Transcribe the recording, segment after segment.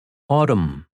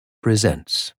Autumn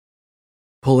presents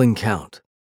Pulling Count,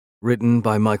 written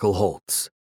by Michael Holtz.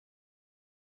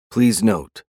 Please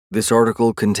note, this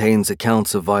article contains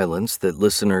accounts of violence that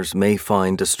listeners may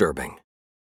find disturbing.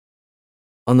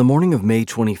 On the morning of May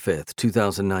 25,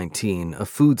 2019, a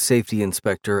food safety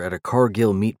inspector at a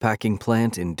Cargill meatpacking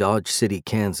plant in Dodge City,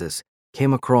 Kansas,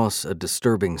 came across a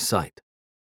disturbing sight.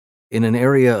 In an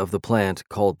area of the plant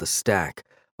called the Stack,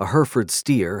 a Hereford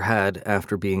steer had,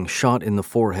 after being shot in the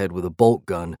forehead with a bolt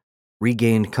gun,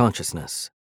 regained consciousness.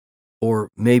 Or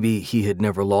maybe he had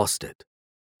never lost it.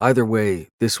 Either way,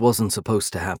 this wasn't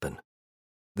supposed to happen.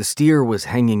 The steer was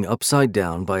hanging upside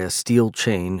down by a steel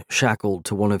chain shackled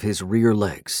to one of his rear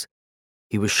legs.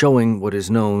 He was showing what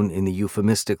is known in the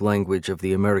euphemistic language of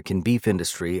the American beef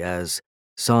industry as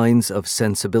signs of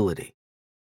sensibility.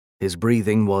 His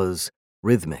breathing was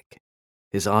rhythmic.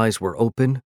 His eyes were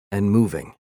open and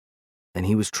moving. And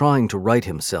he was trying to right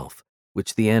himself,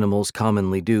 which the animals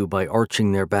commonly do by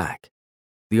arching their back.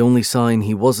 The only sign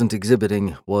he wasn't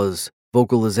exhibiting was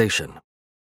vocalization.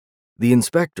 The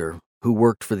inspector, who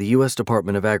worked for the U.S.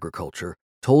 Department of Agriculture,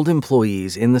 told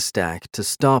employees in the stack to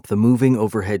stop the moving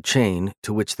overhead chain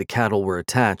to which the cattle were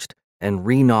attached and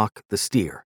re-knock the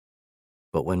steer.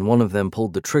 But when one of them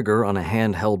pulled the trigger on a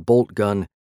handheld bolt gun,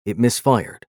 it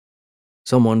misfired.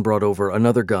 Someone brought over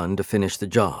another gun to finish the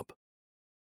job.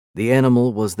 The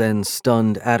animal was then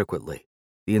stunned adequately,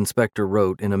 the inspector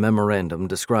wrote in a memorandum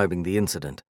describing the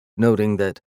incident, noting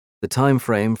that the time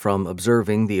frame from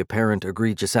observing the apparent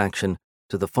egregious action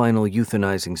to the final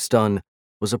euthanizing stun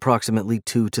was approximately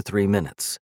 2 to 3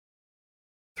 minutes.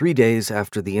 3 days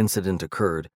after the incident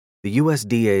occurred, the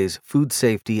USDA's Food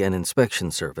Safety and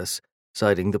Inspection Service,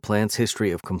 citing the plant's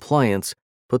history of compliance,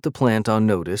 put the plant on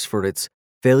notice for its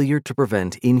failure to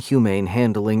prevent inhumane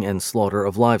handling and slaughter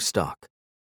of livestock.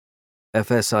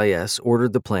 FSIS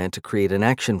ordered the plant to create an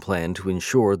action plan to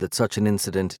ensure that such an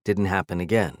incident didn't happen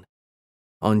again.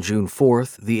 On June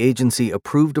 4th, the agency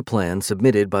approved a plan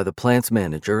submitted by the plant's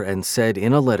manager and said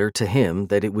in a letter to him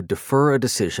that it would defer a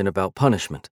decision about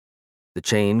punishment. The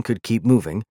chain could keep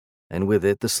moving, and with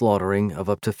it the slaughtering of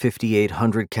up to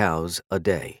 5,800 cows a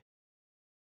day.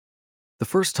 The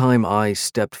first time I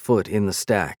stepped foot in the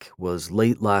stack was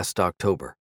late last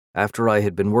October, after I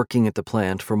had been working at the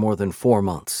plant for more than 4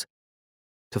 months.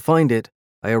 To find it,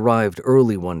 I arrived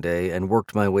early one day and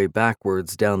worked my way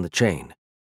backwards down the chain.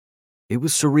 It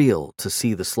was surreal to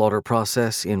see the slaughter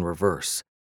process in reverse,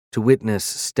 to witness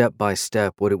step by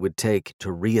step what it would take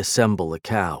to reassemble a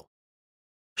cow.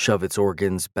 Shove its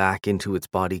organs back into its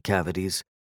body cavities,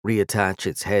 reattach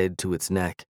its head to its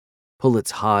neck, pull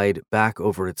its hide back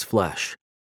over its flesh,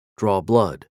 draw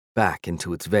blood back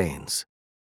into its veins.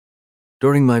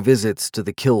 During my visits to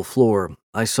the kill floor,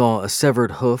 I saw a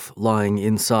severed hoof lying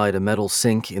inside a metal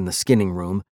sink in the skinning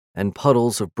room and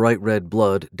puddles of bright red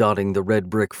blood dotting the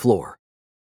red brick floor.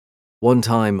 One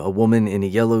time, a woman in a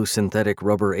yellow synthetic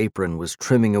rubber apron was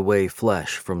trimming away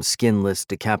flesh from skinless,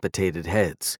 decapitated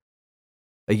heads.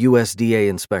 A USDA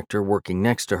inspector working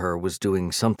next to her was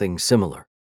doing something similar.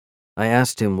 I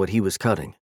asked him what he was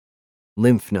cutting.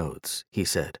 Lymph nodes, he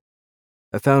said.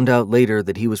 I found out later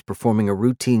that he was performing a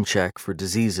routine check for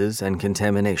diseases and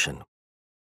contamination.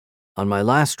 On my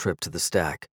last trip to the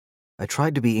stack, I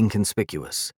tried to be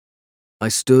inconspicuous. I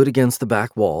stood against the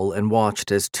back wall and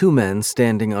watched as 2 men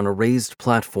standing on a raised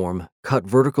platform cut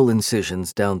vertical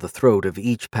incisions down the throat of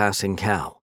each passing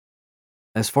cow.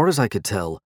 As far as I could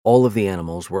tell, all of the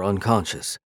animals were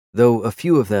unconscious, though a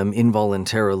few of them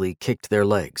involuntarily kicked their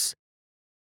legs.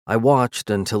 I watched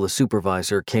until a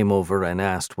supervisor came over and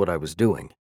asked what I was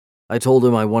doing. I told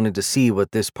him I wanted to see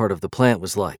what this part of the plant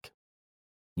was like.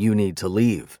 "You need to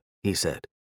leave," he said.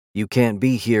 "You can't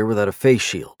be here without a face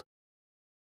shield."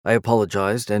 I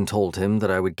apologized and told him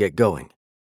that I would get going.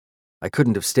 I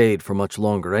couldn't have stayed for much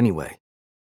longer anyway.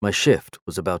 My shift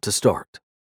was about to start.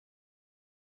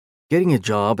 Getting a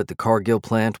job at the Cargill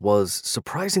plant was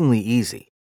surprisingly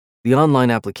easy. The online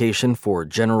application for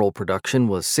general production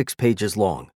was 6 pages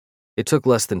long. It took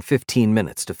less than 15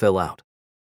 minutes to fill out.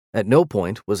 At no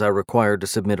point was I required to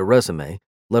submit a resume,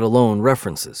 let alone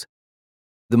references.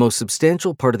 The most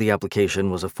substantial part of the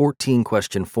application was a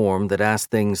 14-question form that asked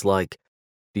things like,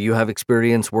 do you have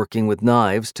experience working with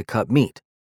knives to cut meat?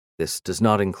 This does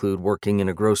not include working in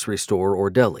a grocery store or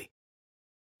deli.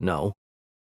 No.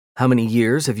 How many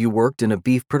years have you worked in a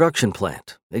beef production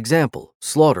plant? Example,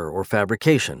 slaughter or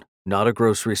fabrication, not a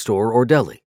grocery store or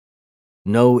deli.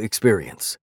 No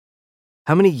experience.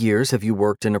 How many years have you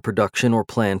worked in a production or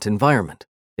plant environment?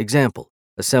 Example,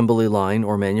 assembly line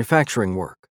or manufacturing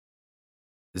work.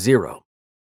 0.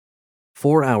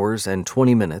 4 hours and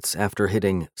 20 minutes after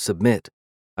hitting submit,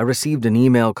 I received an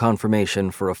email confirmation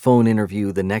for a phone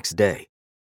interview the next day,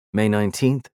 May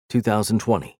 19th,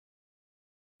 2020.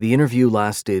 The interview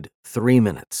lasted 3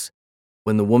 minutes.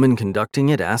 When the woman conducting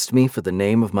it asked me for the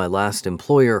name of my last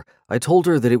employer, I told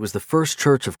her that it was the First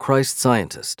Church of Christ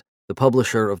Scientist, the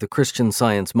publisher of the Christian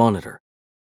Science Monitor.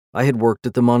 I had worked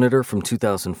at the Monitor from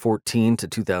 2014 to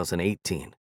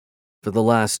 2018. For the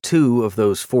last 2 of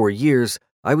those 4 years,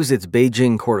 I was its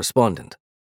Beijing correspondent.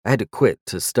 I had to quit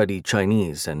to study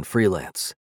Chinese and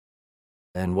freelance.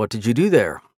 "And what did you do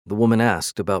there?" the woman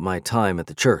asked about my time at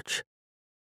the church.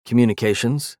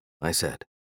 "Communications," I said.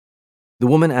 The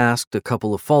woman asked a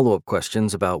couple of follow-up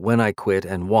questions about when I quit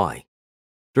and why.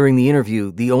 During the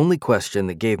interview, the only question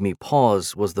that gave me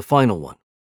pause was the final one.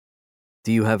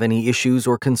 "Do you have any issues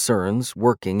or concerns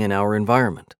working in our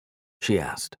environment?" she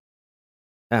asked.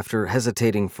 After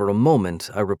hesitating for a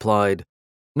moment, I replied,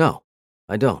 "No,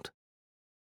 I don't."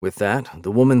 With that,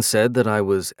 the woman said that I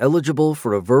was eligible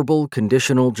for a verbal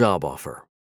conditional job offer.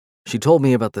 She told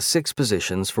me about the 6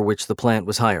 positions for which the plant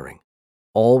was hiring.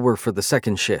 All were for the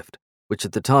second shift, which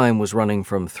at the time was running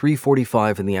from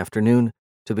 3:45 in the afternoon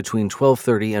to between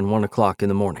 12:30 and 1 o'clock in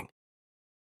the morning.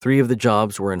 3 of the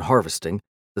jobs were in harvesting,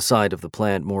 the side of the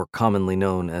plant more commonly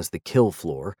known as the kill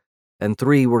floor, and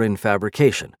 3 were in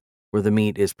fabrication, where the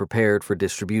meat is prepared for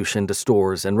distribution to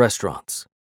stores and restaurants.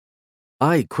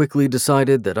 I quickly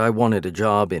decided that I wanted a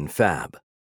job in fab.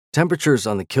 Temperatures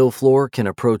on the kill floor can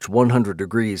approach 100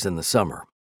 degrees in the summer,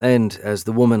 and, as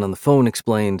the woman on the phone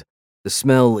explained, the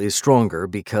smell is stronger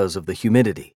because of the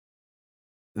humidity.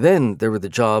 Then there were the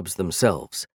jobs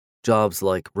themselves, jobs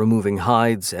like removing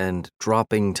hides and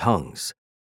dropping tongues.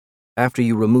 After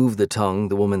you remove the tongue,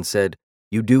 the woman said,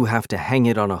 you do have to hang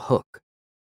it on a hook.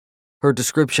 Her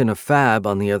description of fab,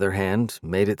 on the other hand,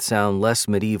 made it sound less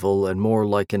medieval and more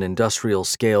like an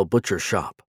industrial-scale butcher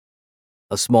shop.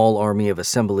 A small army of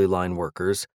assembly line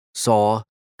workers saw,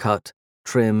 cut,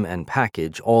 trim, and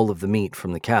package all of the meat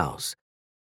from the cows.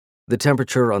 The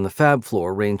temperature on the fab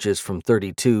floor ranges from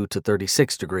 32 to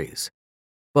 36 degrees.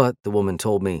 But, the woman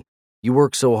told me, you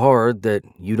work so hard that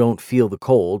you don't feel the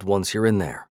cold once you're in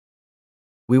there.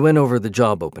 We went over the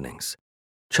job openings.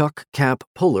 Chuck Cap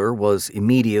Puller was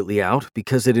immediately out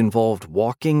because it involved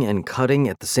walking and cutting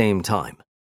at the same time.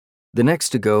 The next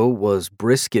to go was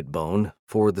brisket bone,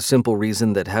 for the simple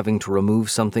reason that having to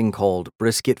remove something called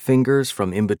brisket fingers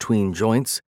from in between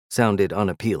joints sounded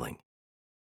unappealing.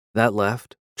 That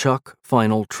left chuck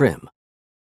final trim.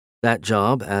 That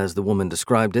job, as the woman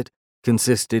described it,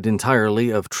 consisted entirely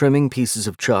of trimming pieces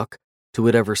of chuck to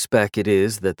whatever spec it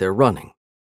is that they're running.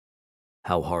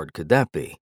 How hard could that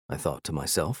be? I thought to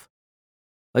myself.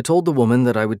 I told the woman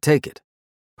that I would take it.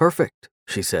 Perfect,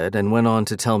 she said, and went on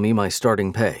to tell me my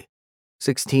starting pay,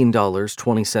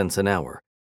 $16.20 an hour,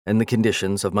 and the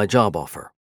conditions of my job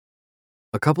offer.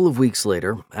 A couple of weeks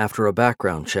later, after a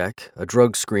background check, a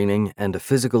drug screening, and a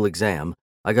physical exam,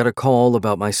 I got a call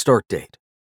about my start date,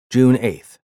 June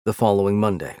 8th, the following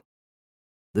Monday.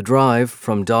 The drive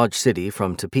from Dodge City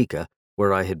from Topeka,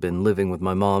 where I had been living with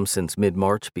my mom since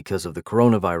mid-March because of the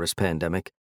coronavirus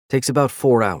pandemic, takes about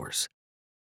 4 hours.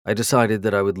 I decided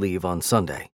that I would leave on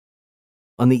Sunday.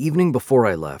 On the evening before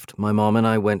I left, my mom and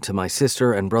I went to my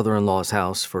sister and brother-in-law's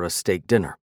house for a steak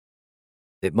dinner.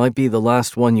 It might be the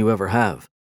last one you ever have,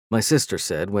 my sister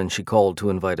said when she called to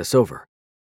invite us over.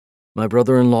 My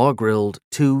brother-in-law grilled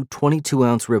 2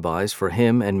 22-ounce ribeyes for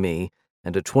him and me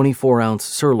and a 24-ounce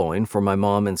sirloin for my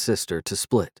mom and sister to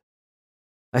split.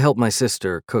 I helped my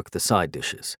sister cook the side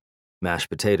dishes, mashed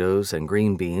potatoes and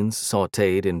green beans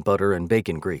sautéed in butter and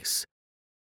bacon grease.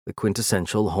 The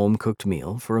quintessential home-cooked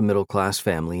meal for a middle-class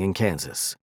family in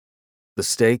Kansas. The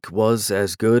steak was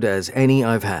as good as any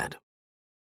I've had.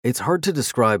 It's hard to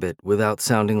describe it without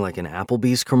sounding like an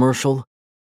Applebee's commercial.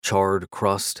 Charred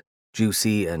crust,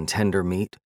 juicy and tender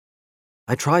meat.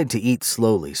 I tried to eat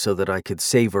slowly so that I could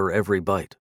savor every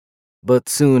bite. But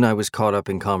soon I was caught up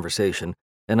in conversation,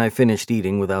 and I finished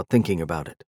eating without thinking about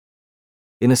it.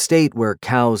 In a state where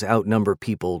cows outnumber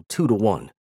people 2 to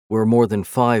 1, where more than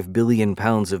 5 billion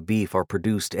pounds of beef are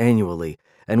produced annually,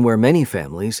 and where many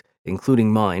families,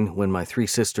 including mine when my 3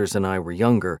 sisters and I were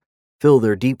younger, fill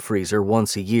their deep freezer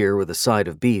once a year with a side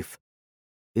of beef,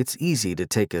 it's easy to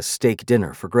take a steak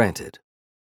dinner for granted.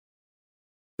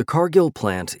 The Cargill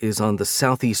plant is on the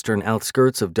southeastern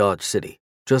outskirts of Dodge City,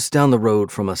 just down the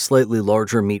road from a slightly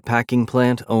larger meatpacking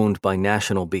plant owned by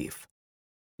National Beef.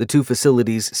 The 2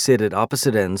 facilities sit at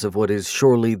opposite ends of what is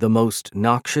surely the most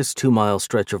noxious 2-mile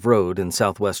stretch of road in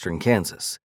southwestern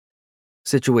Kansas.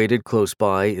 Situated close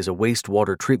by is a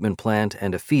wastewater treatment plant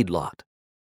and a feedlot.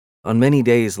 On many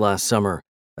days last summer,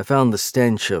 I found the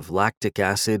stench of lactic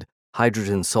acid,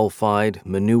 hydrogen sulfide,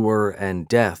 manure, and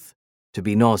death to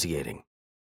be nauseating.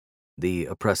 The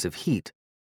oppressive heat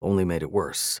only made it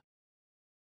worse.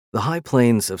 The high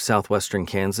plains of southwestern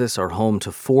Kansas are home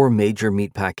to 4 major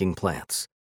meatpacking plants,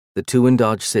 the 2 in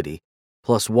Dodge City,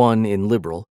 plus 1 in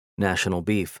Liberal, National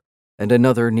Beef, and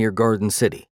another near Garden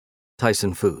City,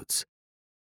 Tyson Foods.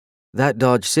 That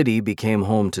Dodge City became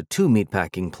home to 2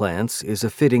 meatpacking plants is a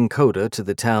fitting coda to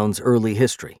the town's early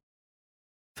history.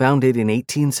 Founded in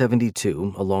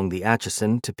 1872 along the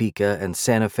Atchison, Topeka, and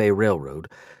Santa Fe Railroad,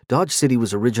 Dodge City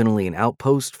was originally an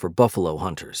outpost for buffalo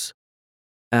hunters.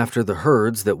 After the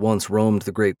herds that once roamed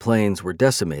the Great Plains were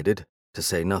decimated, to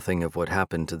say nothing of what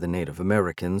happened to the Native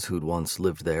Americans who'd once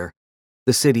lived there,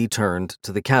 the city turned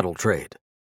to the cattle trade.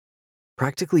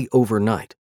 Practically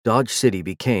overnight, Dodge City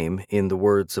became, in the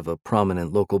words of a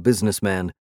prominent local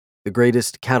businessman, the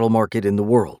greatest cattle market in the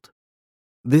world.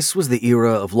 This was the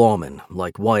era of lawmen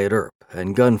like Wyatt Earp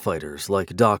and gunfighters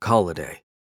like Doc Holliday,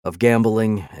 of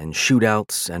gambling and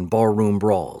shootouts and barroom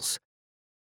brawls.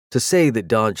 To say that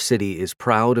Dodge City is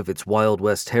proud of its Wild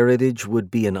West heritage would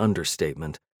be an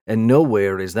understatement, and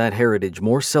nowhere is that heritage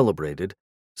more celebrated,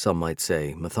 some might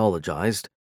say mythologized,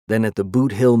 than at the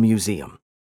Boot Hill Museum.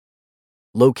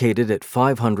 Located at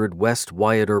 500 West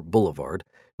Wyatt Earp Boulevard,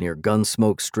 near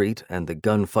Gunsmoke Street and the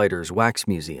Gunfighters Wax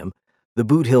Museum, the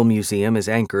Boot Hill Museum is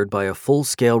anchored by a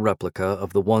full-scale replica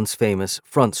of the once famous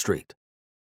Front Street.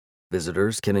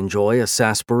 Visitors can enjoy a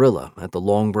sarsaparilla at the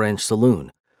Long Branch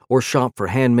Saloon, or shop for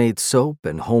handmade soap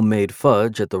and homemade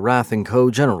fudge at the Rath &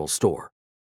 Co. General Store.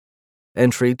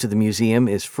 Entry to the museum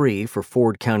is free for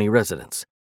Ford County residents,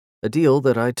 a deal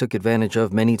that I took advantage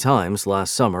of many times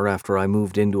last summer after I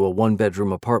moved into a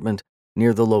 1-bedroom apartment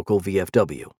near the local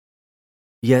VFW.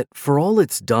 Yet, for all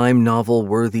its dime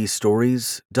novel-worthy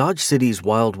stories, Dodge City's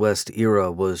Wild West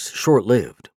era was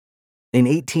short-lived. In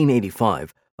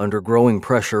 1885, under growing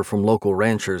pressure from local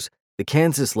ranchers, the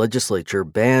Kansas legislature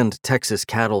banned Texas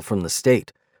cattle from the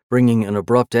state, bringing an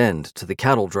abrupt end to the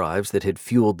cattle drives that had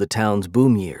fueled the town's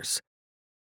boom years.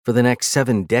 For the next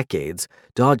 7 decades,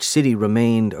 Dodge City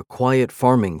remained a quiet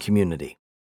farming community.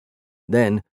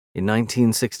 Then, in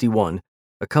 1961,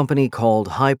 a company called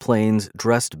High Plains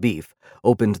Dressed Beef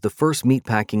opened the first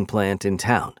meatpacking plant in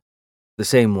town, the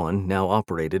same one now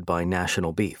operated by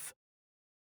National Beef.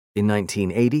 In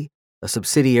 1980, a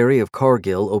subsidiary of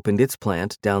Cargill opened its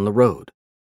plant down the road.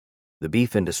 The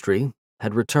beef industry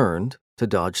had returned to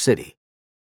Dodge City.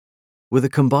 With a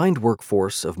combined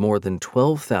workforce of more than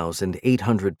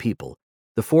 12,800 people,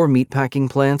 the 4 meatpacking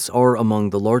plants are among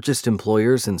the largest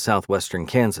employers in southwestern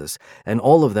Kansas, and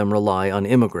all of them rely on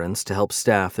immigrants to help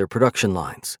staff their production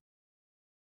lines.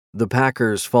 The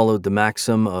packers followed the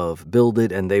maxim of "build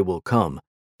it and they will come,"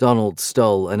 Donald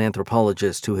Stull, an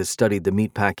anthropologist who has studied the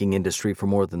meatpacking industry for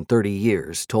more than 30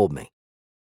 years, told me.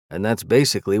 And that's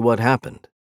basically what happened.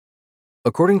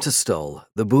 According to Stull,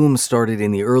 the boom started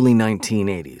in the early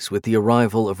 1980s with the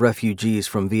arrival of refugees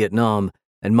from Vietnam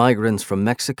and migrants from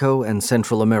Mexico and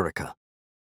Central America.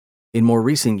 In more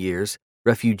recent years,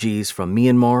 refugees from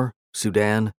Myanmar,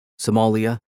 Sudan,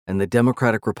 Somalia, and the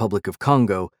Democratic Republic of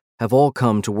Congo have all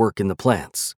come to work in the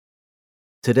plants.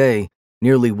 Today,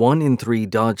 nearly 1 in 3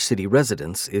 Dodge City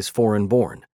residents is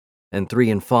foreign-born, and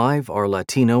 3 in 5 are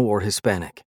Latino or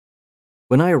Hispanic.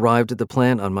 When I arrived at the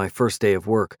plant on my first day of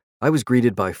work, I was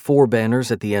greeted by 4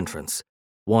 banners at the entrance,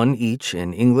 1 each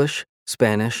in English,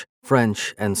 Spanish,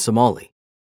 French, and Somali,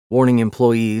 warning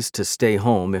employees to stay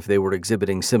home if they were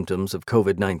exhibiting symptoms of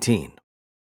COVID-19.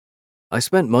 I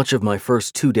spent much of my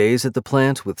first 2 days at the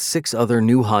plant with 6 other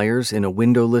new hires in a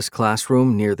windowless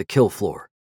classroom near the kill floor.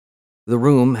 The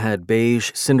room had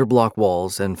beige cinderblock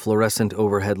walls and fluorescent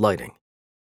overhead lighting.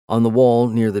 On the wall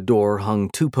near the door hung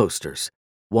 2 posters,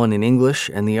 one in English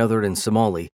and the other in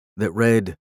Somali, that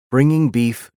read, "Bringing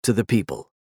Beef to the People."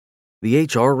 The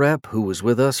HR rep who was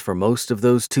with us for most of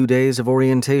those 2 days of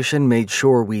orientation made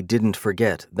sure we didn't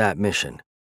forget that mission.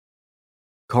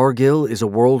 "Cargill is a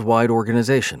worldwide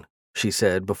organization," she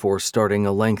said before starting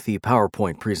a lengthy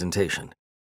PowerPoint presentation.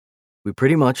 "We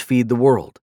pretty much feed the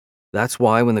world. That's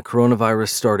why when the coronavirus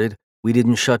started, we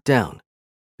didn't shut down.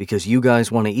 Because you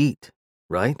guys want to eat,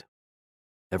 right?"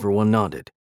 Everyone nodded.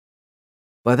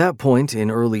 By that point, in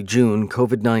early June,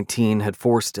 COVID-19 had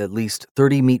forced at least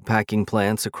 30 meatpacking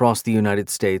plants across the United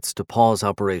States to pause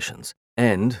operations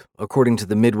and, according to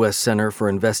the Midwest Center for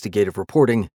Investigative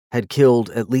Reporting, had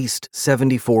killed at least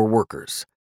 74 workers.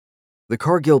 The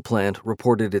Cargill plant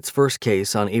reported its first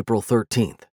case on April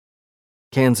 13th.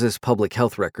 Kansas public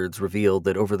health records revealed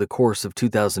that over the course of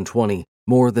 2020,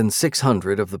 more than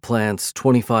 600 of the plant's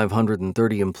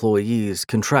 2,530 employees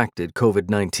contracted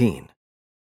COVID-19.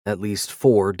 At least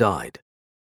 4 died.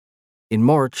 In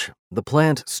March, the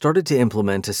plant started to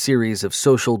implement a series of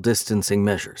social distancing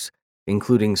measures,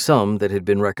 including some that had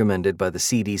been recommended by the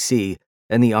CDC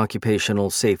and the Occupational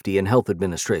Safety and Health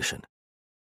Administration.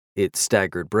 It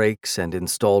staggered breaks and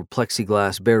installed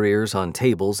plexiglass barriers on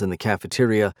tables in the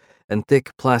cafeteria and thick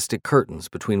plastic curtains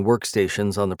between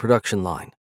workstations on the production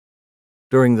line.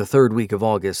 During the third week of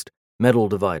August, metal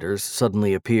dividers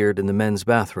suddenly appeared in the men's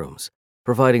bathrooms,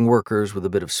 providing workers with a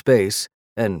bit of space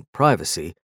and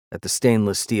privacy at the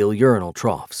stainless steel urinal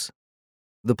troughs.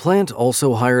 The plant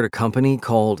also hired a company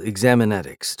called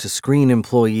Examinetics to screen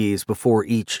employees before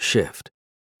each shift.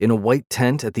 In a white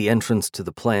tent at the entrance to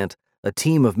the plant, a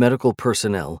team of medical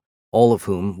personnel, all of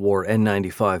whom wore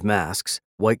N95 masks,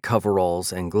 white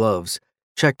coveralls, and gloves,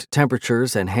 checked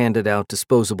temperatures and handed out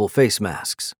disposable face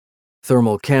masks.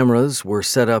 Thermal cameras were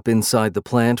set up inside the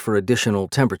plant for additional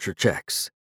temperature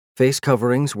checks. Face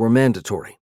coverings were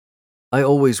mandatory. I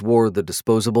always wore the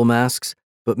disposable masks,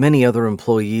 but many other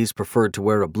employees preferred to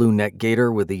wear a blue neck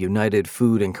gaiter with the United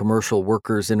Food and Commercial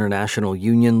Workers International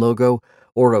Union logo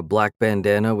or a black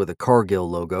bandana with a Cargill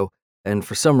logo, and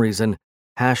for some reason,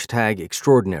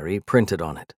 #extraordinary printed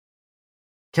on it.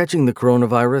 Catching the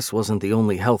coronavirus wasn't the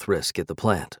only health risk at the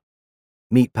plant.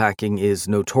 Meatpacking is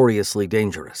notoriously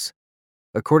dangerous.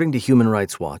 According to Human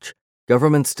Rights Watch,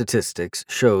 government statistics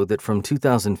show that from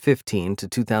 2015 to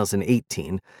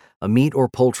 2018, a meat or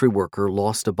poultry worker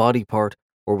lost a body part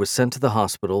or was sent to the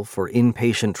hospital for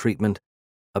inpatient treatment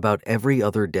about every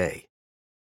other day.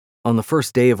 On the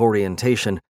first day of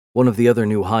orientation, one of the other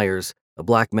new hires, a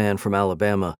black man from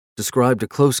Alabama, described a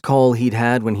close call he'd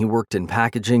had when he worked in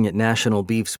packaging at National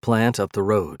Beef's plant up the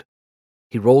road.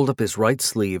 He rolled up his right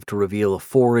sleeve to reveal a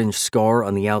 4-inch scar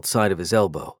on the outside of his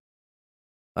elbow.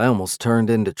 "I almost turned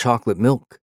into chocolate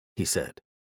milk," he said.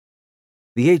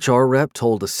 The HR rep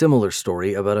told a similar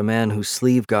story about a man whose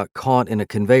sleeve got caught in a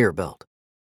conveyor belt.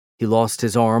 He lost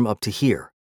his arm up to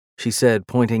here, she said,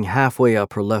 pointing halfway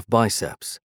up her left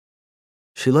biceps.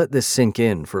 She let this sink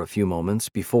in for a few moments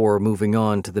before moving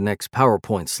on to the next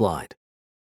PowerPoint slide.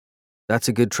 That's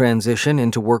a good transition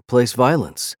into workplace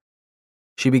violence.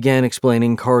 She began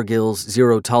explaining Cargill's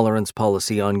zero-tolerance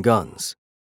policy on guns.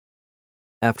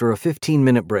 After a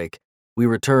 15-minute break, we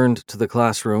returned to the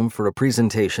classroom for a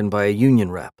presentation by a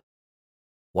union rep.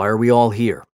 "Why are we all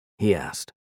here?" he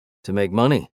asked. "To make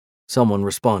money," someone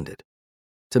responded.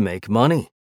 "To make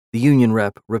money," the union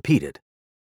rep repeated.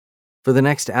 For the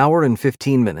next hour and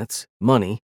 15 minutes,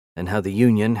 money, and how the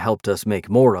union helped us make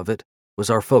more of it, was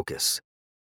our focus.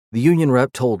 The union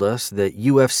rep told us that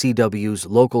UFCW's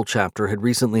local chapter had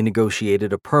recently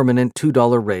negotiated a permanent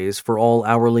 $2 raise for all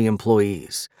hourly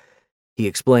employees. He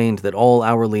explained that all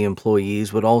hourly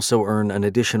employees would also earn an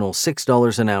additional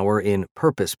 $6 an hour in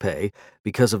purpose pay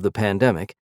because of the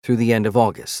pandemic through the end of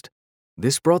August.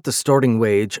 This brought the starting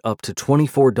wage up to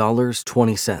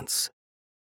 $24.20.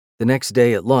 The next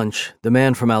day at lunch, the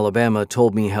man from Alabama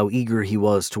told me how eager he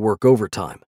was to work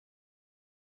overtime.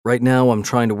 "Right now, I'm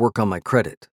trying to work on my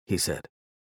credit," he said.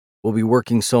 "We'll be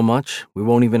working so much, we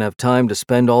won't even have time to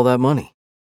spend all that money."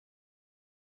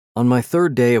 On my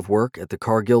third day of work at the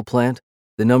Cargill plant,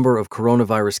 the number of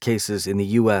coronavirus cases in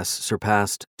the U.S.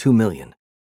 surpassed 2 million.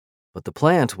 But the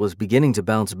plant was beginning to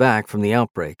bounce back from the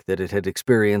outbreak that it had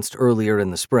experienced earlier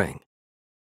in the spring.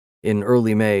 In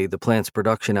early May, the plant's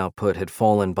production output had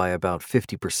fallen by about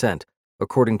 50%,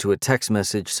 according to a text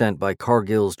message sent by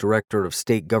Cargill's Director of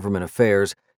State Government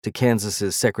Affairs to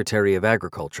Kansas's Secretary of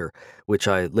Agriculture, which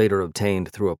I later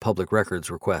obtained through a public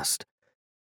records request.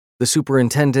 The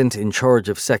superintendent in charge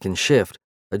of second shift,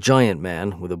 a giant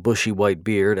man with a bushy white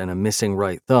beard and a missing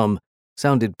right thumb,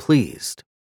 sounded pleased.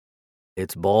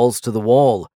 "It's balls to the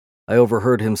wall," I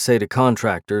overheard him say to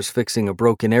contractors fixing a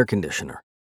broken air conditioner.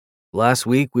 "Last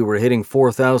week we were hitting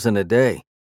 4,000 a day.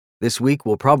 This week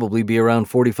we'll probably be around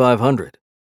 4,500.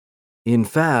 In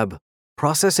Fab,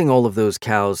 processing all of those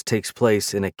cows takes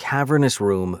place in a cavernous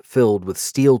room filled with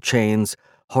steel chains,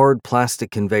 hard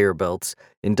plastic conveyor belts,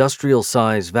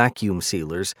 industrial-size vacuum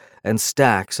sealers, and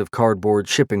stacks of cardboard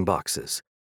shipping boxes.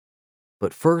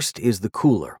 But first is the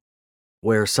cooler,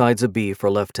 where sides of beef are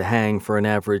left to hang for an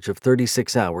average of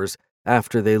 36 hours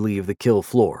after they leave the kill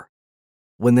floor.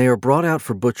 When they are brought out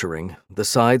for butchering, the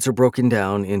sides are broken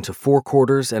down into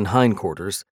forequarters and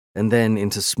hindquarters, and then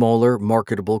into smaller,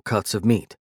 marketable cuts of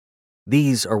meat.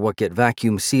 These are what get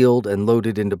vacuum sealed and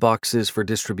loaded into boxes for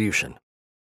distribution.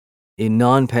 In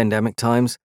non-pandemic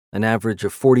times, an average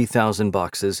of 40,000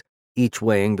 boxes, each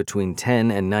weighing between 10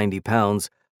 and 90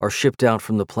 pounds, are shipped out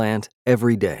from the plant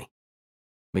every day.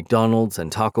 McDonald's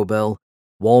and Taco Bell,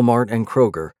 Walmart and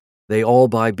Kroger, they all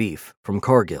buy beef from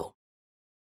Cargill.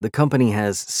 The company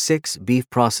has 6 beef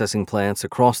processing plants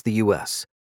across the U.S.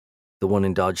 The one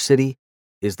in Dodge City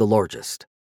is the largest.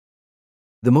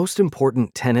 The most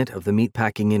important tenet of the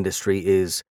meatpacking industry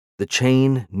is the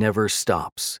chain never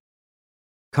stops.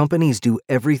 Companies do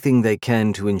everything they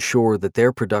can to ensure that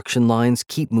their production lines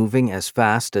keep moving as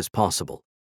fast as possible.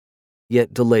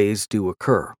 Yet delays do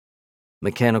occur.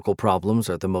 Mechanical problems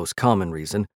are the most common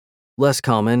reason. Less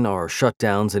common are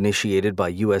shutdowns initiated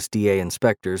by USDA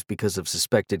inspectors because of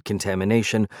suspected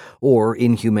contamination or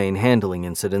inhumane handling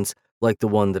incidents like the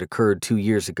one that occurred 2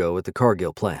 years ago at the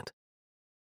Cargill plant.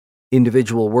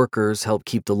 Individual workers help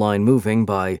keep the line moving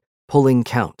by pulling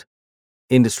count,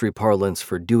 industry parlance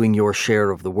for doing your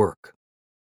share of the work.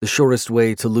 The shortest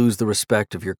way to lose the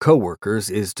respect of your coworkers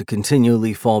is to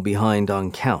continually fall behind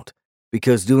on count,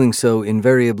 because doing so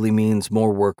invariably means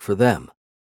more work for them.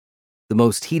 The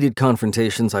most heated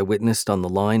confrontations I witnessed on the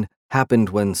line happened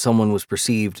when someone was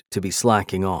perceived to be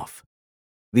slacking off.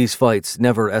 These fights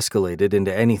never escalated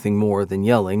into anything more than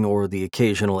yelling or the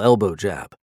occasional elbow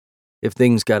jab. If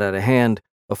things got out of hand,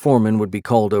 a foreman would be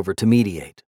called over to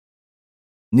mediate.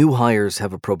 New hires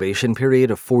have a probation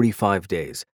period of 45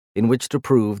 days in which to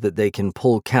prove that they can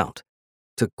pull count,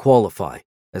 to qualify,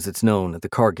 as it's known at the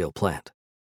Cargill plant.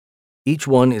 Each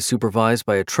one is supervised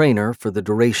by a trainer for the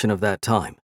duration of that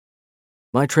time.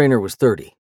 My trainer was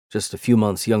 30, just a few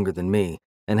months younger than me,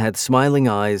 and had smiling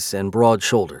eyes and broad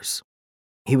shoulders.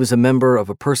 He was a member of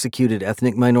a persecuted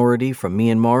ethnic minority from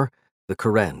Myanmar, the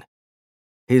Karen.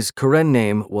 His Karen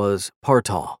name was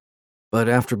Partaw, but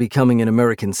after becoming an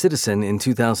American citizen in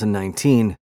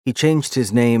 2019, he changed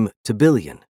his name to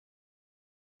Billion.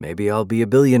 "Maybe I'll be a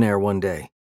billionaire one day,"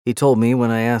 he told me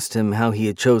when I asked him how he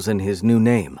had chosen his new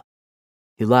name.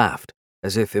 He laughed,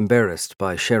 as if embarrassed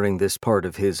by sharing this part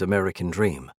of his American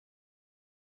dream.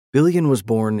 Billion was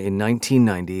born in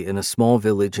 1990 in a small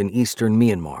village in eastern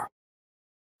Myanmar.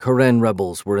 Karen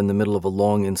rebels were in the middle of a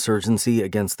long insurgency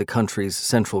against the country's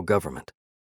central government.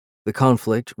 The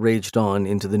conflict raged on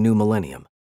into the new millennium.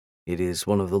 It is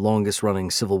one of the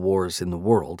longest-running civil wars in the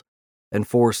world, and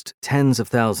forced tens of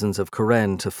thousands of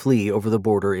Karen to flee over the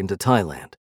border into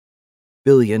Thailand.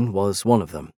 Billion was one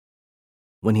of them.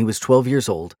 When he was 12 years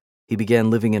old, he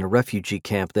began living in a refugee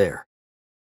camp there.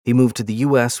 He moved to the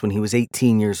U.S. when he was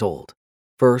 18 years old,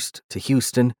 first to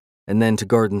Houston and then to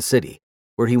Garden City,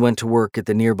 where he went to work at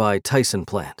the nearby Tyson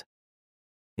plant.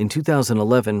 In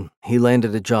 2011, he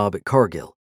landed a job at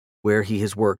Cargill, where he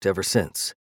has worked ever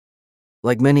since.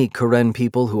 Like many Karen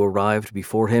people who arrived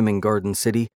before him in Garden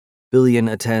City, Billion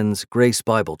attends Grace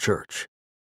Bible Church.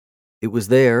 It was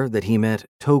there that he met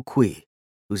To Kui,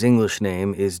 whose English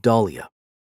name is Dahlia.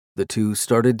 The two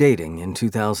started dating in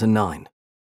 2009.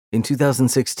 In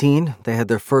 2016, they had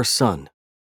their first son,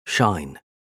 Shine.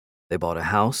 They bought a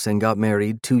house and got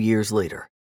married 2 years later.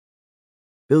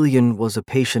 Billion was a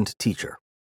patient teacher.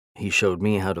 He showed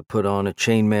me how to put on a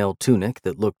chainmail tunic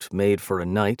that looked made for a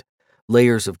knight,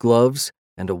 layers of gloves,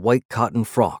 and a white cotton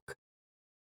frock.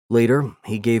 Later,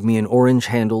 he gave me an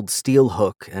orange-handled steel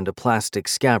hook and a plastic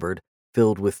scabbard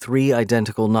filled with 3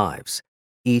 identical knives,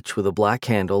 each with a black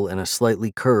handle and a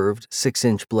slightly curved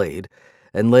 6-inch blade,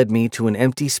 and led me to an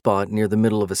empty spot near the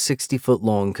middle of a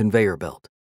 60-foot-long conveyor belt.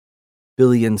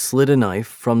 Billion slid a knife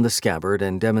from the scabbard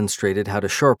and demonstrated how to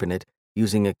sharpen it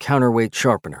using a counterweight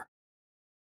sharpener.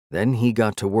 Then he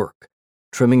got to work,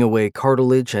 trimming away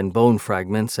cartilage and bone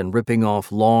fragments and ripping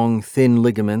off long, thin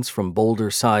ligaments from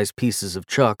boulder-sized pieces of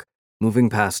chuck moving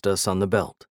past us on the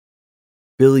belt.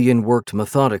 Billion worked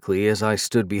methodically as I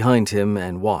stood behind him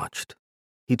and watched.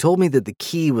 He told me that the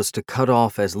key was to cut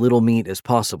off as little meat as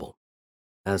possible.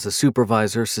 As a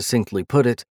supervisor succinctly put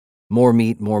it, more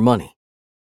meat, more money.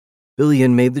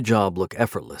 Billion made the job look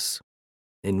effortless.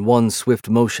 In one swift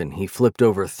motion, he flipped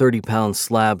over 30-pound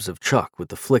slabs of chuck with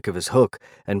the flick of his hook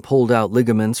and pulled out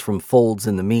ligaments from folds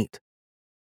in the meat.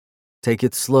 "Take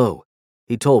it slow,"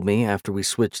 he told me after we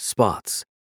switched spots.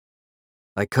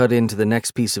 I cut into the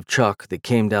next piece of chuck that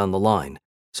came down the line,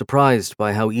 surprised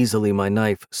by how easily my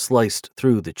knife sliced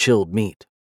through the chilled meat.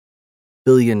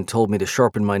 Billion told me to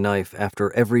sharpen my knife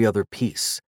after every other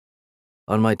piece.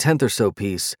 On my 10th or so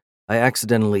piece, I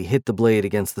accidentally hit the blade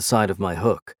against the side of my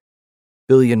hook.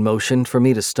 Billion motioned for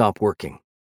me to stop working.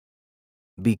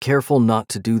 "Be careful not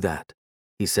to do that,"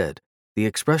 he said, the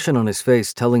expression on his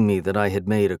face telling me that I had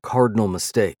made a cardinal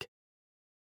mistake.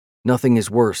 Nothing is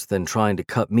worse than trying to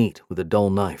cut meat with a dull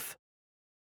knife.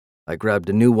 I grabbed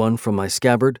a new one from my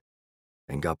scabbard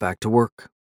and got back to work.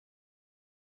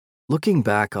 Looking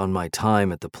back on my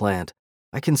time at the plant,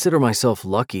 I consider myself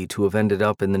lucky to have ended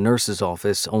up in the nurse's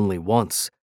office only once.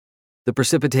 The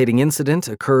precipitating incident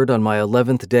occurred on my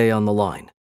 11th day on the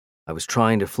line. I was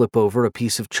trying to flip over a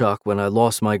piece of chuck when I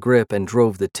lost my grip and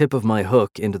drove the tip of my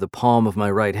hook into the palm of my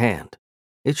right hand.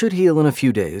 It should heal in a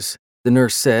few days, the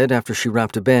nurse said after she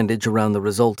wrapped a bandage around the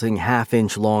resulting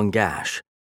half-inch long gash.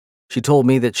 She told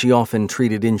me that she often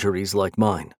treated injuries like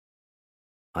mine.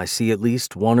 I see at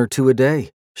least 1 or 2 a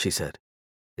day, she said.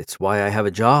 It's why I have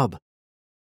a job.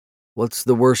 What's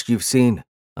the worst you've seen?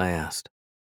 I asked.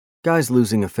 Guy's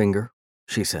losing a finger,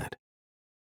 she said.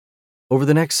 Over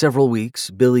the next several weeks,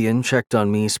 Billion checked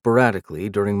on me sporadically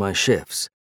during my shifts,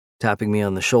 tapping me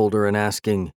on the shoulder and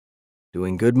asking,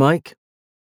 "Doing good, Mike?"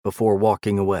 before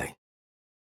walking away.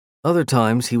 Other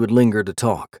times, he would linger to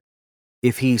talk.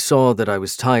 If he saw that I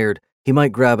was tired, he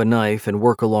might grab a knife and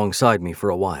work alongside me for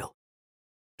a while.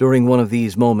 During one of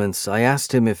these moments, I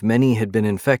asked him if many had been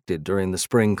infected during the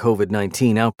spring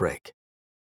COVID-19 outbreak.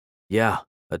 "Yeah,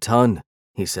 a ton,"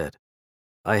 he said.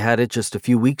 "I had it just a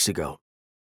few weeks ago."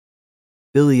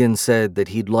 Billion said that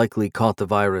he'd likely caught the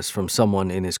virus from someone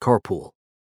in his carpool.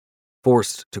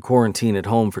 Forced to quarantine at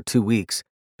home for 2 weeks,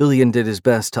 Billion did his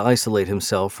best to isolate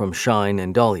himself from Shine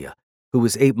and Dahlia, who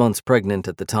was 8 months pregnant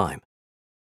at the time.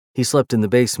 He slept in the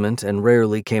basement and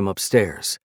rarely came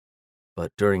upstairs.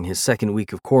 But during his second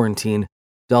week of quarantine,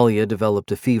 Dahlia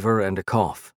developed a fever and a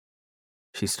cough.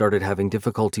 She started having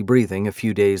difficulty breathing a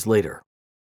few days later.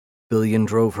 Billion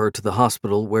drove her to the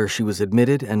hospital where she was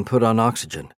admitted and put on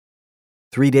oxygen.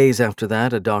 3 days after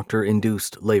that, a doctor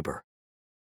induced labor.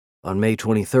 On May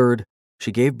 23rd,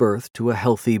 she gave birth to a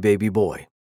healthy baby boy.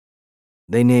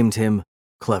 They named him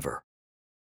Clever.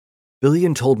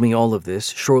 Billion told me all of this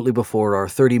shortly before our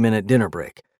 30-minute dinner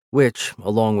break, which,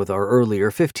 along with our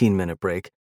earlier 15-minute break,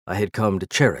 I had come to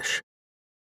cherish.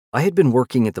 I had been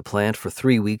working at the plant for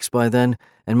 3 weeks by then,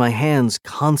 and my hands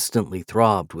constantly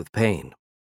throbbed with pain.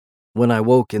 When I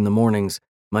woke in the mornings,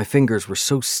 my fingers were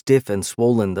so stiff and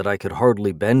swollen that I could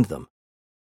hardly bend them.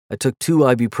 I took 2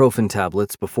 ibuprofen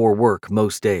tablets before work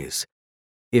most days.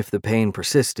 If the pain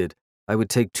persisted, I would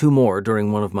take 2 more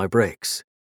during one of my breaks.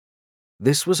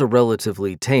 This was a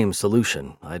relatively tame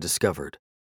solution, I discovered.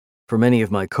 For many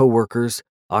of my coworkers,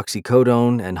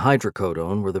 oxycodone and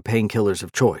hydrocodone were the painkillers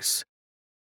of choice.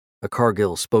 A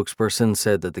Cargill spokesperson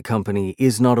said that the company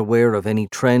is not aware of any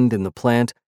trend in the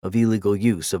plant of illegal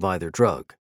use of either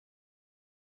drug.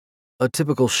 A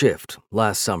typical shift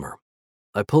last summer.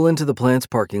 I pull into the plant's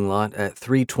parking lot at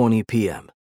 3:20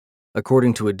 p.m.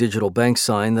 According to a digital bank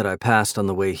sign that I passed on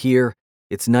the way here,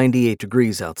 it's 98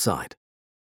 degrees outside.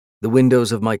 The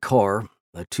windows of my car,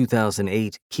 a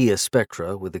 2008 Kia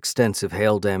Spectra with extensive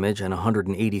hail damage and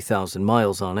 180,000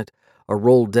 miles on it, are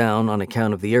rolled down on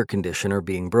account of the air conditioner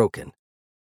being broken.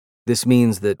 This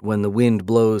means that when the wind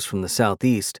blows from the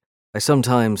southeast, I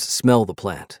sometimes smell the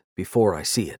plant before I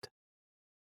see it.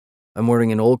 I'm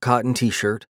wearing an old cotton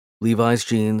t-shirt, Levi's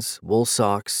jeans, wool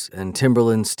socks, and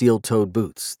Timberland steel-toed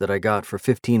boots that I got for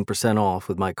 15% off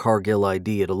with my Cargill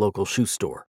ID at a local shoe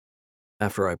store.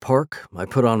 After I park, I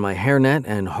put on my hairnet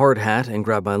and hard hat and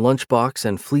grab my lunchbox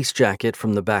and fleece jacket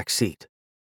from the back seat.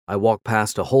 I walk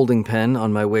past a holding pen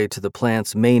on my way to the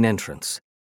plant's main entrance.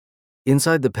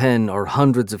 Inside the pen are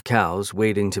hundreds of cows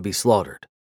waiting to be slaughtered.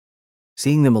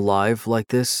 Seeing them alive like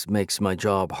this makes my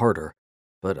job harder,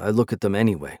 but I look at them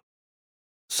anyway.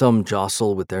 Some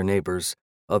jostle with their neighbors,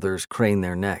 others crane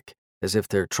their neck, as if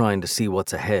they're trying to see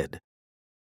what's ahead.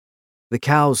 The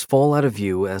cows fall out of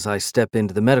view as I step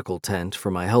into the medical tent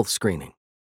for my health screening.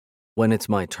 When it's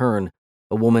my turn,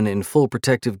 a woman in full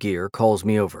protective gear calls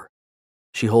me over.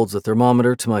 She holds a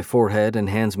thermometer to my forehead and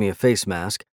hands me a face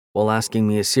mask while asking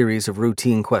me a series of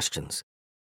routine questions.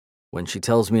 When she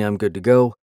tells me I'm good to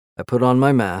go, I put on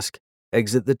my mask,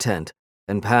 exit the tent,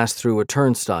 and pass through a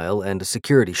turnstile and a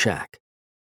security shack.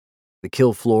 The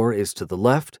kill floor is to the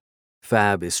left,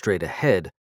 Fab is straight ahead,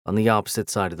 on the opposite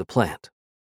side of the plant.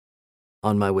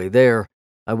 On my way there,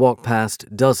 I walk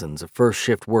past dozens of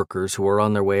first-shift workers who are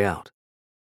on their way out.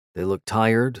 They look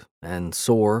tired and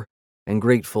sore and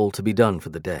grateful to be done for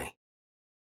the day.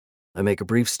 I make a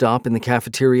brief stop in the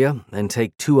cafeteria and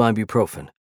take 2 ibuprofen.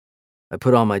 I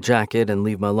put on my jacket and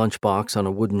leave my lunchbox on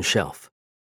a wooden shelf.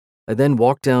 I then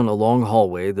walk down a long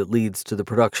hallway that leads to the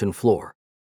production floor.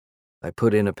 I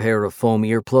put in a pair of foam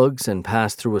earplugs and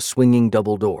pass through a swinging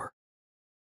double door.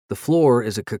 The floor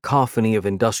is a cacophony of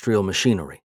industrial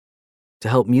machinery. To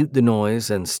help mute the noise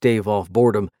and stave off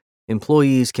boredom,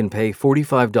 employees can pay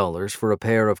 $45 for a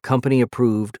pair of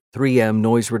company-approved 3M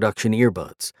noise reduction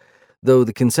earbuds, though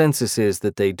the consensus is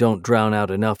that they don't drown out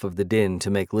enough of the din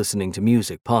to make listening to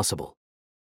music possible.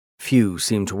 Few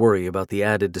seem to worry about the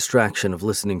added distraction of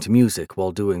listening to music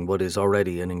while doing what is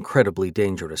already an incredibly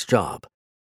dangerous job.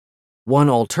 One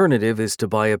alternative is to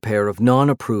buy a pair of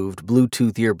non-approved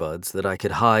Bluetooth earbuds that I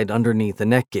could hide underneath a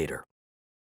neck gaiter.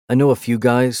 I know a few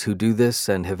guys who do this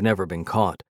and have never been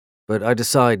caught, but I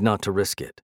decide not to risk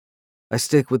it. I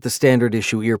stick with the standard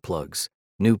issue earplugs,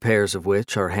 new pairs of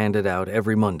which are handed out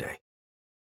every Monday.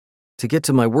 To get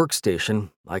to my workstation,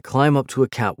 I climb up to a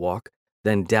catwalk,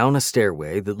 then down a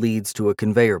stairway that leads to a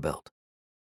conveyor belt.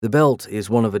 The belt is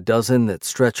one of a dozen that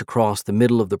stretch across the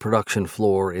middle of the production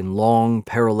floor in long,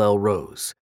 parallel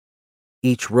rows.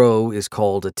 Each row is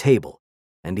called a table,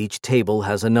 and each table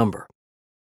has a number.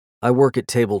 I work at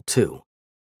table 2,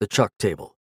 the chuck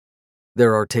table.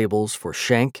 There are tables for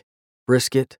shank,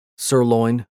 brisket,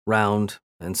 sirloin, round,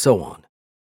 and so on.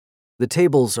 The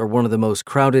tables are one of the most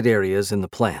crowded areas in the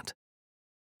plant.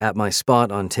 At my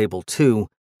spot on table 2,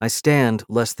 I stand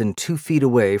less than 2 feet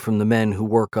away from the men who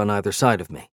work on either side of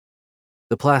me.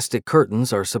 The plastic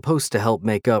curtains are supposed to help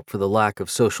make up for the lack of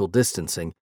social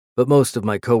distancing, but most of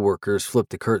my coworkers flip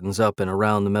the curtains up and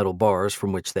around the metal bars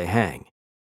from which they hang.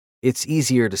 It's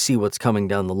easier to see what's coming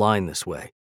down the line this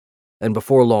way, and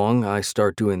before long, I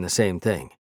start doing the same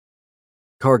thing.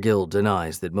 Cargill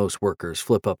denies that most workers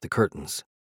flip up the curtains.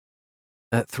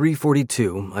 At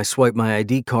 3:42, I swipe my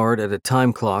ID card at a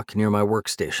time clock near my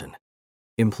workstation.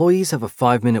 Employees have a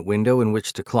 5-minute window in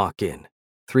which to clock in,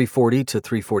 3:40 to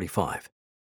 3:45.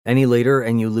 Any later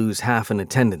and you lose half an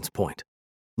attendance point.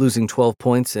 Losing 12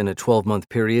 points in a 12-month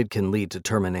period can lead to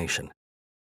termination.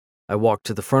 I walk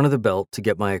to the front of the belt to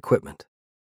get my equipment.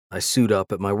 I suit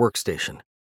up at my workstation.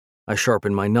 I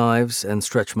sharpen my knives and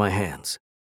stretch my hands.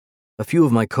 A few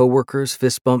of my coworkers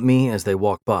fist bump me as they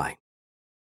walk by.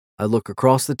 I look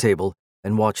across the table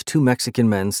and watch 2 Mexican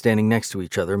men standing next to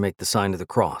each other make the sign of the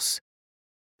cross.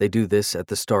 They do this at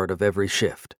the start of every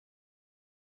shift.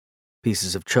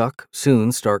 Pieces of chuck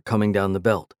soon start coming down the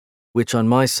belt, which on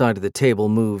my side of the table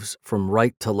moves from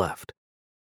right to left.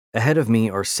 Ahead of me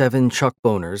are 7 chuck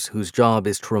boners whose job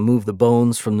is to remove the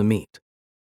bones from the meat.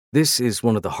 This is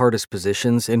one of the hardest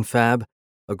positions in fab,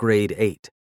 a grade 8,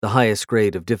 the highest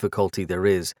grade of difficulty there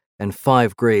is, and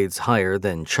 5 grades higher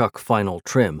than chuck final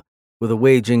trim, with a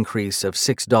wage increase of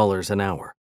 $6 an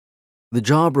hour. The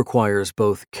job requires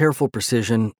both careful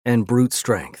precision and brute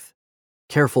strength.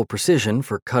 Careful precision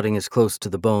for cutting as close to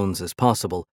the bones as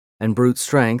possible, and brute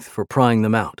strength for prying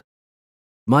them out.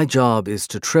 My job is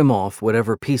to trim off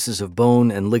whatever pieces of bone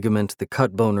and ligament the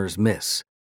cut boners miss.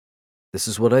 This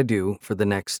is what I do for the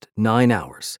next 9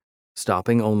 hours,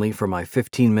 stopping only for my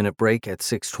 15-minute break at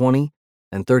 6:20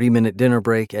 and 30-minute dinner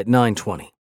break at 9:20.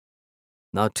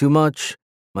 Not too much,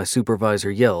 my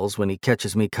supervisor yells when he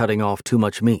catches me cutting off too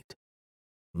much meat.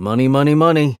 Money, money,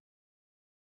 money.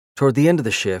 Toward the end of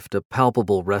the shift, a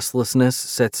palpable restlessness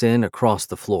sets in across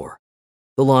the floor.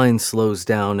 The line slows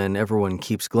down and everyone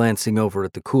keeps glancing over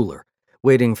at the cooler,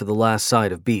 waiting for the last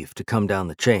side of beef to come down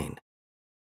the chain.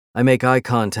 I make eye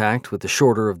contact with the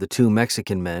shorter of the 2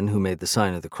 Mexican men who made the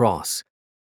sign of the cross.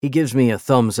 He gives me a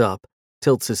thumbs up,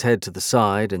 tilts his head to the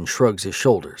side, and shrugs his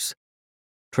shoulders.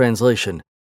 Translation: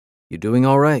 "You doing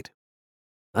all right?"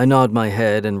 I nod my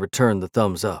head and return the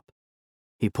thumbs up.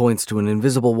 He points to an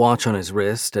invisible watch on his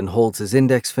wrist and holds his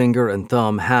index finger and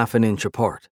thumb half an inch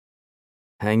apart.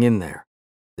 Hang in there.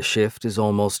 The shift is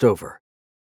almost over.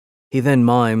 He then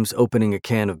mimes opening a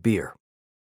can of beer.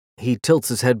 He tilts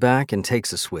his head back and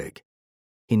takes a swig.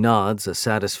 He nods a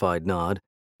satisfied nod,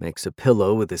 makes a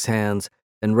pillow with his hands,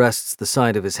 and rests the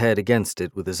side of his head against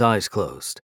it with his eyes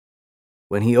closed.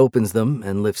 When he opens them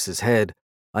and lifts his head,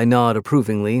 I nod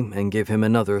approvingly and give him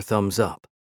another thumbs up.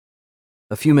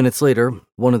 A few minutes later,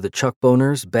 one of the chuck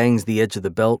boners bangs the edge of the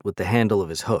belt with the handle of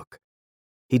his hook.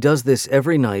 He does this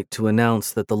every night to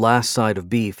announce that the last side of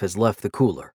beef has left the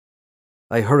cooler.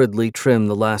 I hurriedly trim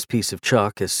the last piece of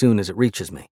chuck as soon as it reaches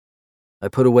me. I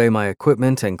put away my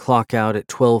equipment and clock out at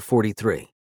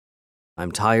 12:43.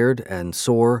 I'm tired and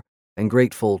sore and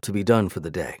grateful to be done for the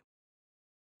day.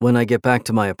 When I get back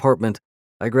to my apartment,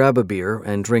 I grab a beer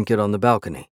and drink it on the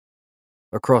balcony.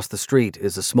 Across the street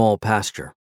is a small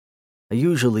pasture. I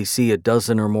usually see a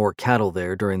dozen or more cattle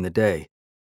there during the day,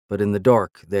 but in the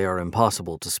dark they are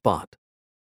impossible to spot.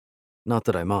 Not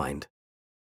that I mind.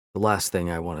 The last thing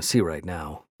I want to see right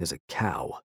now is a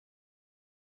cow.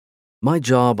 My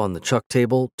job on the chuck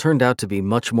table turned out to be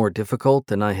much more difficult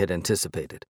than I had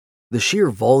anticipated. The sheer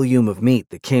volume of meat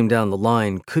that came down the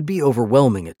line could be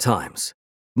overwhelming at times.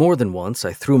 More than once,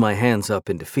 I threw my hands up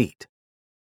in defeat.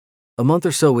 A month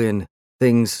or so in,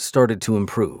 things started to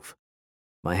improve.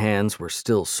 My hands were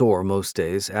still sore most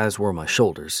days, as were my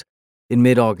shoulders. In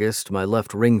mid-August, my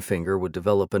left ring finger would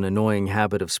develop an annoying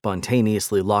habit of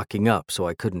spontaneously locking up so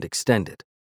I couldn't extend it,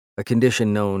 a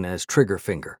condition known as trigger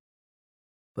finger.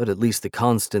 but at least the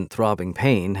constant throbbing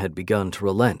pain had begun to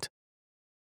relent.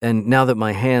 And now that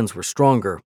my hands were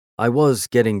stronger, I was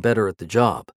getting better at the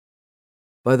job.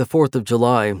 By the 4th of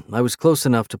July, I was close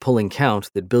enough to pulling count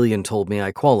that Billion told me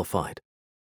I qualified.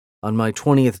 On my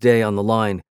 20th day on the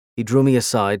line, he drew me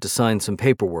aside to sign some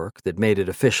paperwork that made it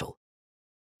official.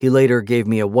 He later gave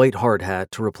me a white hard hat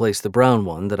to replace the brown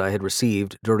one that I had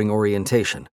received during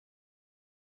orientation.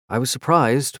 I was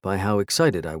surprised by how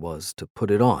excited I was to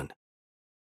put it on.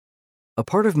 A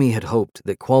part of me had hoped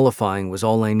that qualifying was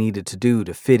all I needed to do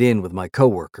to fit in with my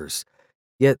coworkers,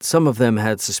 yet some of them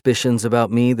had suspicions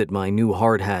about me that my new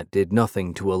hard hat did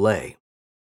nothing to allay.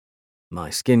 My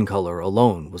skin color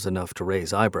alone was enough to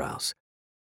raise eyebrows.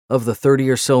 Of the 30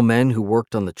 or so men who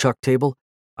worked on the chuck table,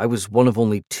 I was one of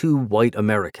only 2 white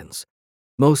Americans.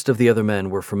 Most of the other men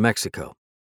were from Mexico.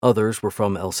 Others were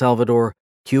from El Salvador,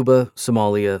 Cuba,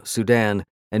 Somalia, Sudan,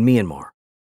 and Myanmar.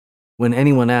 When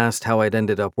anyone asked how I'd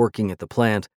ended up working at the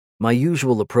plant, my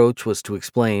usual approach was to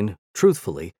explain,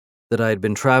 truthfully, that I had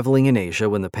been traveling in Asia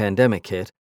when the pandemic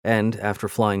hit and, after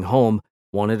flying home,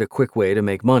 wanted a quick way to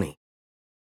make money.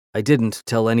 I didn't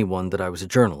tell anyone that I was a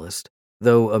journalist,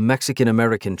 though a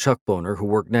Mexican-American chuck boner who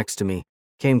worked next to me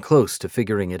came close to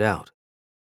figuring it out.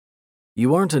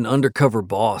 "You aren't an undercover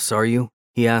boss, are you?"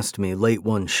 he asked me late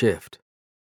one shift.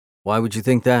 "Why would you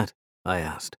think that?" I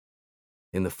asked.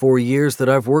 "In the 4 years that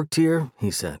I've worked here,"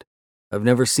 he said, "I've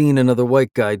never seen another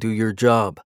white guy do your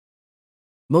job."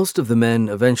 Most of the men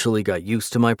eventually got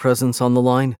used to my presence on the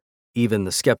line. Even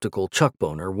the skeptical chuck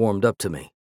boner warmed up to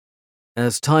me.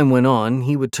 As time went on,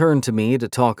 he would turn to me to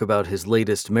talk about his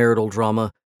latest marital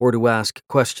drama or to ask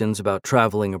questions about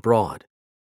traveling abroad.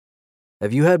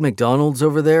 "Have you had McDonald's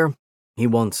over there?" He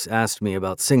once asked me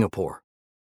about Singapore.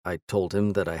 I told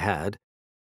him that I had.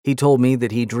 He told me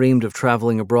that he dreamed of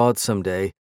traveling abroad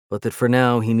someday, but that for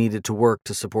now he needed to work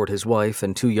to support his wife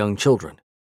and 2 young children.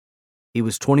 He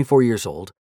was 24 years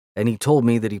old, and he told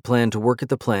me that he planned to work at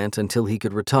the plant until he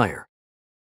could retire.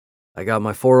 "I got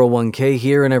my 401k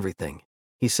here and everything,"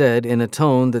 he said in a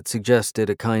tone that suggested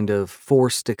a kind of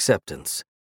forced acceptance.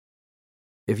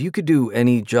 "If you could do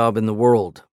any job in the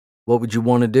world, what would you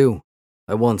want to do?"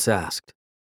 I once asked.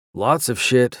 "Lots of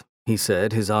shit," he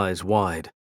said, his eyes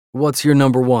wide. "What's your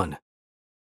number one?"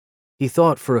 He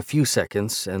thought for a few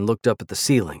seconds and looked up at the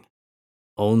ceiling.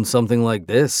 "Own something like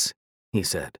this," he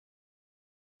said.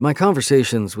 My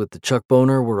conversations with the chuck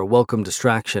boner were a welcome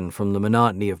distraction from the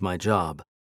monotony of my job.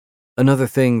 Another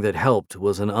thing that helped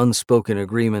was an unspoken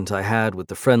agreement I had with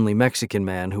the friendly Mexican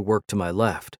man who worked to my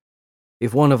left.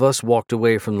 If one of us walked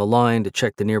away from the line to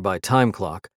check the nearby time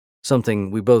clock,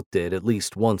 something we both did at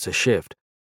least once a shift,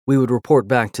 we would report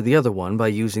back to the other one by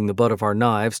using the butt of our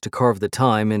knives to carve the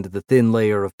time into the thin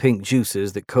layer of pink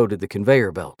juices that coated the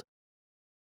conveyor belt.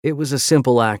 It was a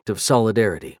simple act of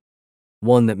solidarity,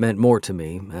 one that meant more to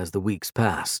me as the weeks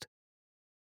passed.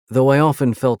 Though I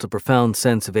often felt a profound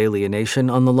sense of alienation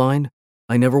on the line,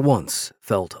 I never once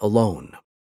felt alone.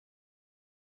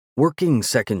 Working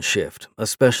second shift,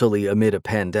 especially amid a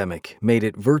pandemic, made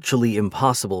it virtually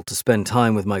impossible to spend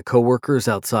time with my coworkers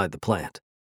outside the plant.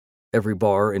 Every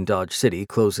bar in Dodge City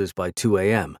closes by 2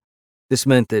 a.m. This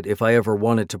meant that if I ever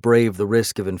wanted to brave the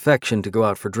risk of infection to go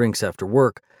out for drinks after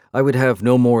work, I would have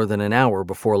no more than an hour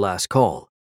before last call.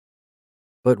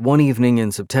 But one evening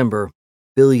in September,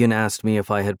 Billion asked me if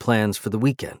I had plans for the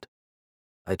weekend.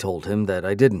 I told him that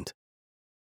I didn't.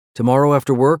 "Tomorrow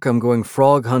after work, I'm going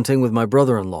frog hunting with my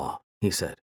brother-in-law," he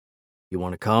said. "You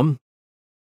want to come?"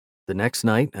 The next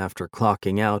night, after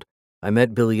clocking out, I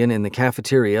met Billion in the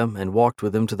cafeteria and walked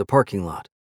with him to the parking lot,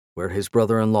 where his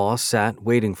brother-in-law sat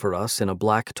waiting for us in a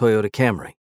black Toyota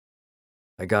Camry.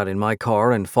 I got in my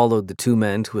car and followed the 2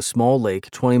 men to a small lake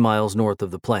 20 miles north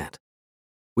of the plant.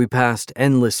 We passed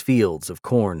endless fields of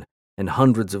corn and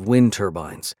hundreds of wind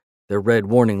turbines, their red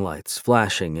warning lights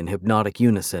flashing in hypnotic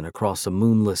unison across a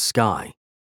moonless sky.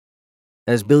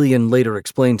 As Billion later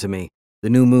explained to me, the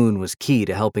new moon was key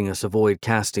to helping us avoid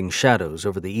casting shadows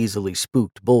over the easily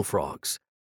spooked bullfrogs.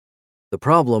 The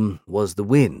problem was the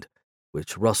wind,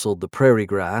 which rustled the prairie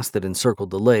grass that encircled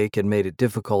the lake and made it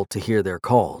difficult to hear their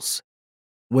calls.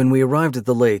 When we arrived at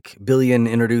the lake, Billion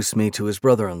introduced me to his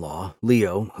brother-in-law,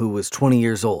 Leo, who was 20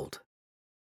 years old.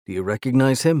 "Do you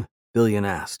recognize him?" Billion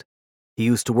asked. "He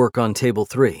used to work on Table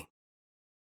 3.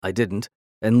 I didn't,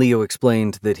 and Leo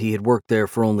explained that he had worked there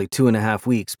for only 2.5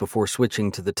 weeks before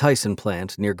switching to the Tyson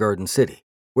plant near Garden City,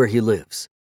 where he lives.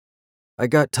 "I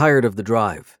got tired of the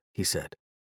drive," he said.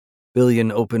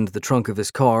 Billion opened the trunk of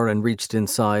his car and reached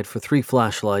inside for 3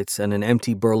 flashlights and an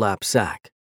empty burlap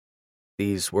sack.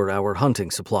 These were our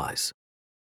hunting supplies.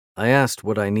 I asked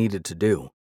what I needed to do.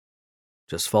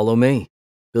 "Just follow me,"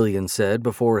 Billion said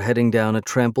before heading down a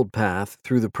trampled path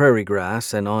through the prairie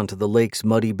grass and onto the lake's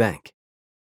muddy bank.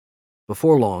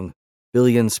 Before long,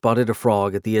 Billion spotted a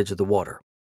frog at the edge of the water.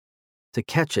 To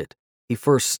catch it, he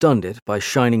first stunned it by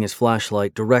shining his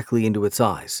flashlight directly into its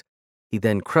eyes. He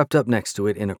then crept up next to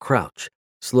it in a crouch,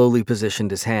 slowly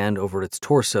positioned his hand over its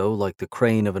torso like the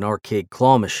crane of an arcade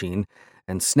claw machine,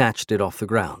 and snatched it off the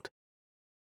ground.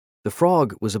 The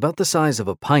frog was about the size of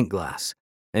a pint glass,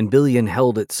 and Billion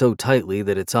held it so tightly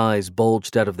that its eyes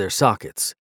bulged out of their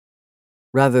sockets.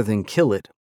 Rather than kill it,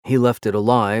 he left it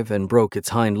alive and broke its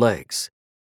hind legs.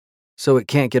 "So it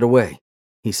can't get away,"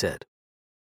 he said.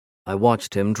 I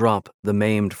watched him drop the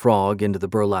maimed frog into the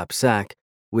burlap sack,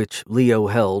 which Leo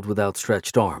held with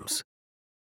outstretched arms.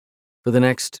 For the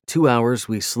next 2 hours,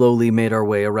 we slowly made our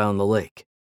way around the lake.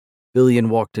 Billion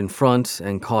walked in front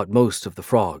and caught most of the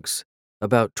frogs,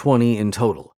 about 20 in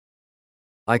total.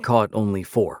 I caught only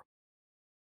 4.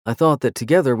 I thought that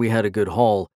together we had a good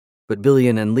haul, but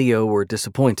Billion and Leo were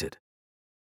disappointed.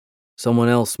 "Someone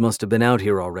else must have been out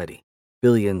here already,"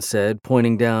 Billion said,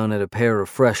 pointing down at a pair of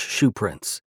fresh shoe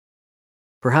prints.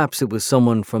 Perhaps it was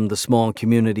someone from the small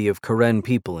community of Karen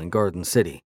people in Garden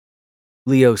City.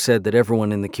 Leo said that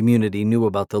everyone in the community knew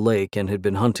about the lake and had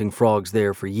been hunting frogs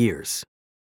there for years.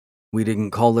 We didn't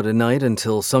call it a night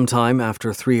until sometime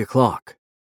after 3 o'clock.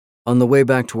 On the way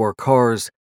back to our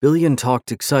cars, Billion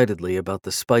talked excitedly about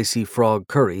the spicy frog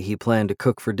curry he planned to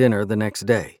cook for dinner the next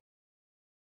day.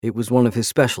 It was one of his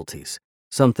specialties,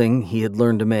 something he had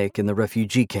learned to make in the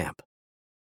refugee camp.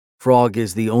 "Frog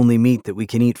is the only meat that we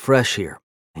can eat fresh here,"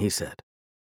 he said.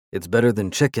 "It's better than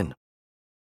chicken."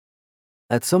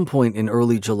 At some point in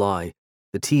early July,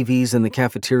 the TVs in the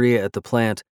cafeteria at the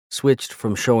plant switched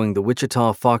from showing the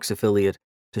Wichita Fox affiliate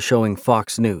to showing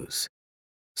Fox News.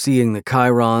 Seeing the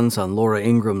chyrons on Laura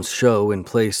Ingram's show in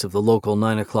place of the local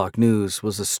 9 o'clock news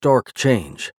was a stark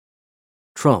change.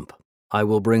 Trump, "I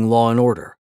will bring law and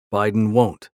order. Biden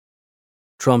won't."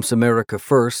 Trump's America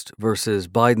first versus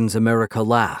Biden's America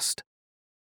last.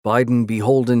 Biden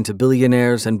beholden to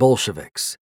billionaires and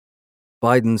Bolsheviks.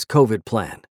 Biden's COVID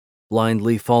plan,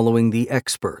 blindly following the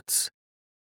experts.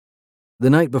 The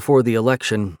night before the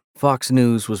election, Fox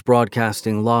News was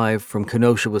broadcasting live from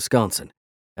Kenosha, Wisconsin,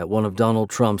 at one of Donald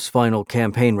Trump's final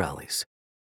campaign rallies.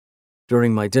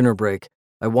 During my dinner break,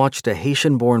 I watched a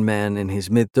Haitian-born man in his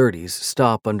mid-30s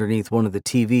stop underneath one of the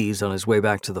TVs on his way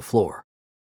back to the floor.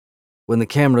 When the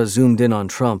camera zoomed in on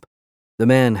Trump, the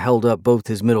man held up both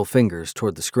his middle fingers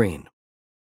toward the screen.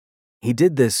 He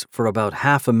did this for about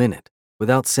half a minute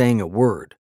without saying a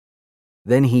word.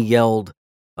 Then he yelled,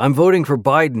 "I'm voting for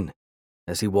Biden,"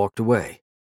 as he walked away.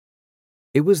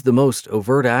 It was the most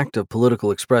overt act of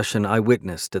political expression I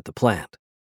witnessed at the plant.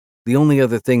 The only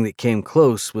other thing that came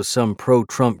close was some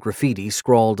pro-Trump graffiti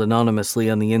scrawled anonymously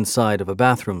on the inside of a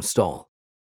bathroom stall.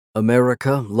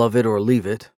 "America, love it or leave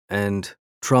it," and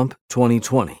 "Trump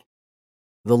 2020.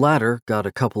 The latter got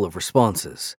a couple of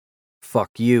responses,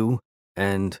 "Fuck you,"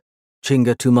 and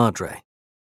 "Chinga tu madre."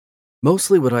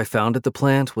 Mostly what I found at the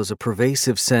plant was a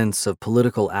pervasive sense of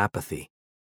political apathy.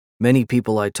 Many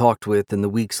people I talked with in the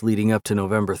weeks leading up to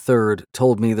November 3rd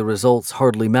told me the results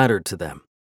hardly mattered to them.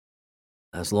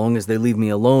 "As long as they leave me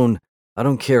alone, I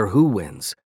don't care who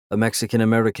wins," a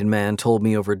Mexican-American man told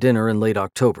me over dinner in late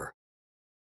October.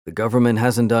 "The government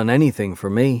hasn't done anything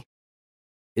for me."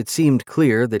 It seemed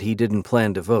clear that he didn't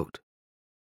plan to vote.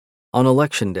 On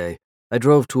Election Day, I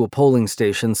drove to a polling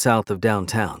station south of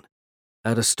downtown.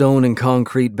 At a stone and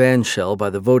concrete bandshell by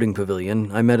the voting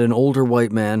pavilion, I met an older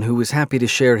white man who was happy to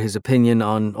share his opinion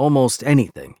on almost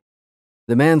anything.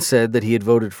 The man said that he had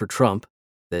voted for Trump,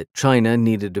 that China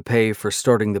needed to pay for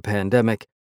starting the pandemic,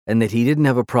 and that he didn't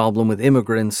have a problem with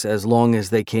immigrants as long as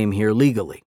they came here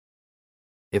legally.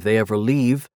 "If they ever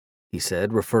leave," he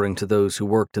said, referring to those who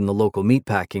worked in the local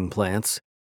meatpacking plants,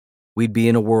 "we'd be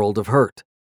in a world of hurt."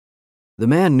 The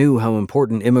man knew how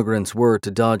important immigrants were to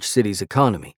Dodge City's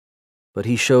economy, but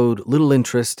he showed little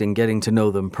interest in getting to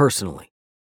know them personally.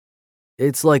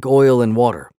 "It's like oil and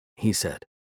water," he said.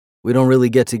 "We don't really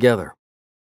get together.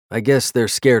 I guess they're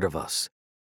scared of us."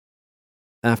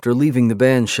 After leaving the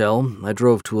bandshell, I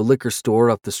drove to a liquor store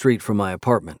up the street from my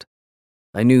apartment.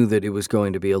 I knew that it was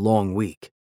going to be a long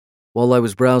week. While I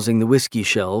was browsing the whiskey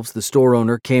shelves, the store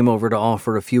owner came over to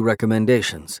offer a few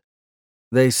recommendations.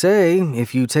 "They say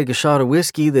if you take a shot of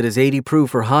whiskey that is 80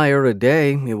 proof or higher a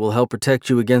day, it will help protect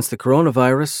you against the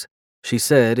coronavirus," she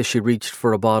said as she reached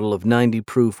for a bottle of 90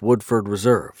 proof Woodford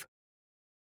Reserve.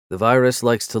 "The virus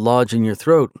likes to lodge in your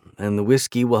throat, and the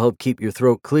whiskey will help keep your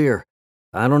throat clear.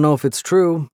 I don't know if it's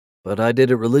true, but I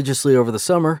did it religiously over the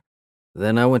summer.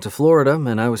 Then I went to Florida,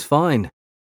 and I was fine."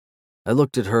 I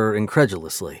looked at her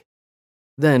incredulously,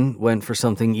 then went for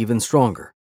something even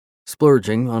stronger,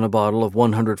 splurging on a bottle of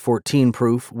 114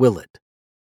 proof Willet.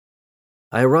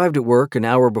 I arrived at work an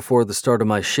hour before the start of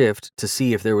my shift to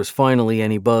see if there was finally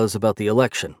any buzz about the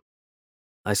election.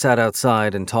 I sat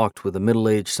outside and talked with a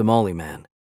middle-aged Somali man.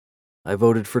 "I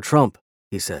voted for Trump,"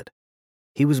 he said.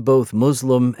 He was both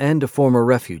Muslim and a former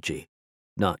refugee,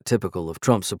 not typical of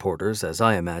Trump supporters as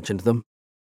I imagined them.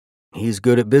 "He's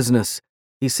good at business,"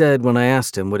 he said when I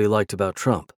asked him what he liked about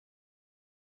Trump.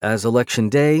 As election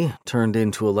day turned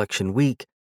into election week,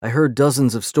 I heard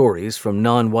dozens of stories from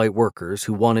non-white workers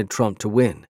who wanted Trump to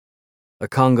win. A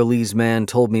Congolese man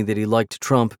told me that he liked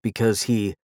Trump because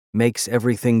he makes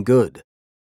everything good.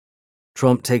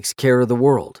 "Trump takes care of the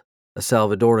world," a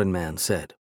Salvadoran man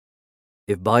said.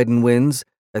 "If Biden wins,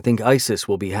 I think ISIS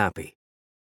will be happy."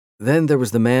 Then there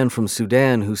was the man from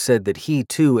Sudan who said that he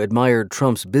too admired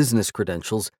Trump's business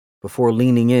credentials before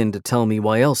leaning in to tell me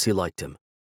why else he liked him.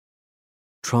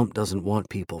 "Trump doesn't want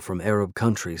people from Arab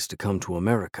countries to come to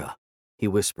America," he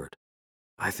whispered.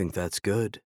 "I think that's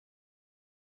good."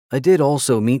 I did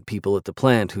also meet people at the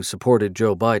plant who supported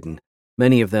Joe Biden,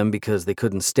 many of them because they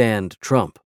couldn't stand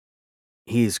Trump.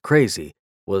 "He's crazy,"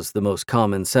 was the most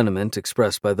common sentiment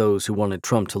expressed by those who wanted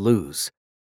Trump to lose.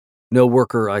 No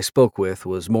worker I spoke with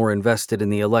was more invested in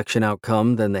the election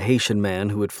outcome than the Haitian man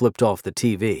who had flipped off the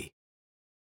TV.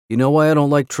 "You know why I don't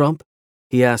like Trump?"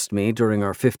 he asked me during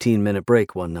our 15-minute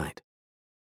break one night.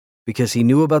 "Because he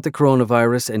knew about the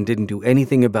coronavirus and didn't do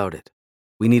anything about it.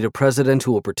 We need a president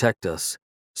who will protect us.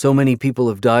 So many people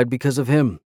have died because of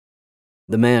him."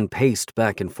 The man paced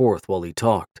back and forth while he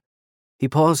talked. He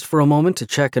paused for a moment to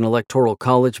check an electoral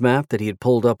college map that he had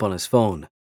pulled up on his phone.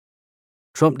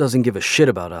 "Trump doesn't give a shit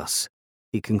about us,"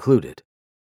 he concluded.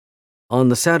 On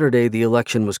the Saturday the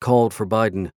election was called for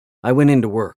Biden, I went into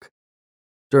work.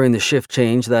 During the shift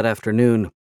change that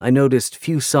afternoon, I noticed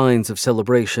few signs of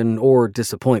celebration or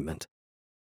disappointment.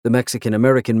 The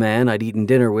Mexican-American man I'd eaten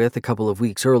dinner with a couple of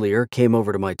weeks earlier came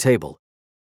over to my table.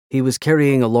 He was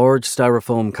carrying a large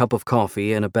styrofoam cup of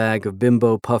coffee and a bag of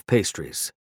Bimbo puff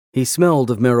pastries. He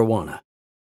smelled of marijuana.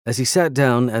 As he sat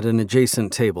down at an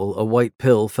adjacent table, a white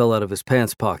pill fell out of his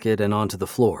pants pocket and onto the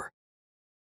floor.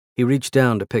 He reached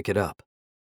down to pick it up.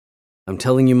 "I'm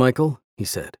telling you, Michael," he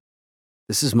said,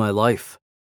 "this is my life."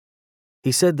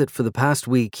 He said that for the past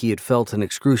week he had felt an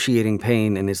excruciating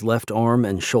pain in his left arm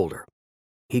and shoulder.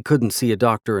 He couldn't see a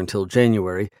doctor until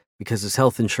January because his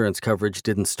health insurance coverage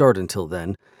didn't start until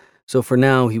then, so for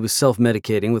now he was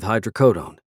self-medicating with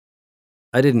hydrocodone.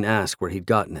 I didn't ask where he'd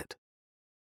gotten it.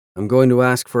 "I'm going to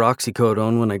ask for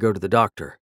oxycodone when I go to the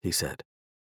doctor," he said.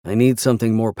 "I need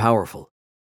something more powerful."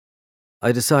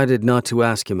 I decided not to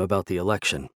ask him about the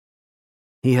election.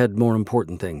 He had more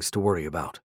important things to worry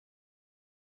about.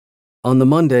 On the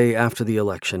Monday after the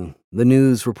election, the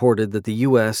news reported that the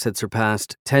U.S. had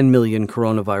surpassed 10 million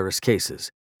coronavirus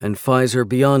cases, and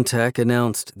Pfizer-BioNTech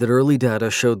announced that early data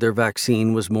showed their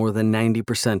vaccine was more than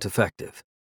 90% effective.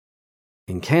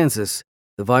 In Kansas,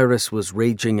 the virus was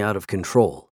raging out of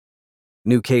control.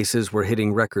 New cases were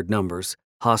hitting record numbers,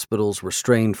 hospitals were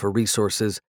strained for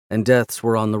resources, and deaths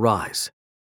were on the rise.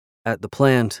 At the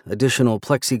plant, additional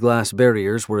plexiglass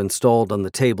barriers were installed on the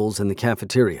tables in the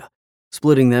cafeteria,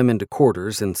 splitting them into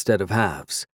quarters instead of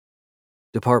halves.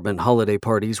 Department holiday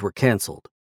parties were canceled,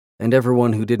 and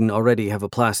everyone who didn't already have a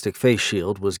plastic face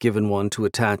shield was given one to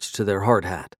attach to their hard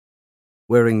hat.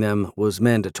 Wearing them was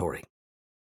mandatory.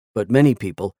 But many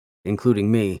people,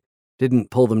 including me, didn't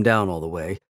pull them down all the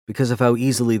way because of how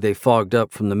easily they fogged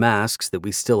up from the masks that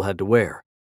we still had to wear.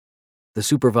 The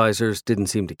supervisors didn't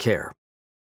seem to care.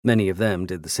 Many of them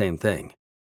did the same thing.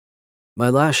 My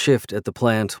last shift at the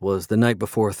plant was the night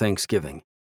before Thanksgiving,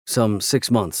 some 6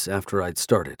 months after I'd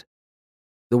started.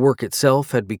 The work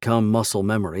itself had become muscle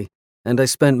memory, and I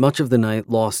spent much of the night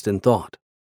lost in thought.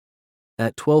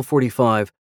 At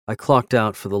 12:45, I clocked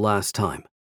out for the last time.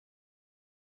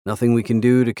 "Nothing we can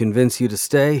do to convince you to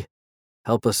stay?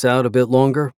 Help us out a bit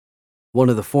longer?" one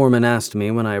of the foremen asked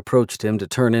me when I approached him to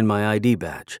turn in my ID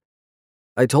badge.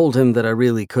 I told him that I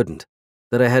really couldn't,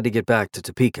 that I had to get back to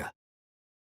Topeka.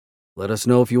 "Let us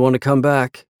know if you want to come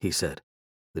back," he said.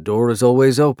 "The door is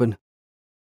always open."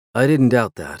 I didn't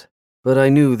doubt that, but I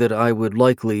knew that I would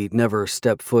likely never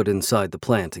step foot inside the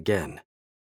plant again.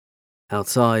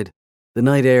 Outside, the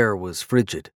night air was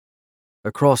frigid.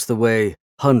 Across the way,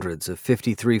 hundreds of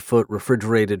 53-foot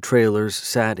refrigerated trailers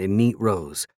sat in neat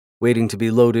rows, waiting to be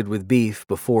loaded with beef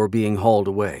before being hauled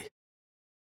away.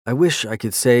 I wish I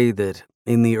could say that,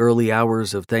 in the early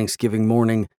hours of Thanksgiving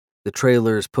morning, the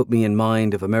trailers put me in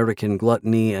mind of American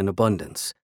gluttony and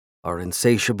abundance, our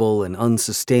insatiable and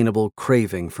unsustainable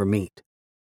craving for meat.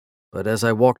 But as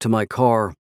I walked to my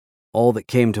car, all that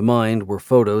came to mind were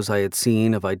photos I had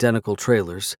seen of identical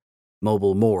trailers,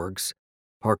 mobile morgues,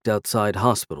 parked outside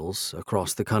hospitals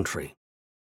across the country.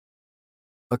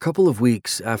 A couple of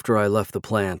weeks after I left the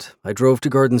plant, I drove to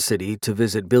Garden City to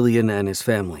visit Billion and his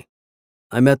family.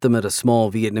 I met them at a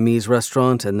small Vietnamese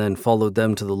restaurant and then followed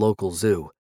them to the local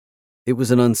zoo. It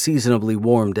was an unseasonably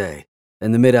warm day,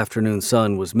 and the mid-afternoon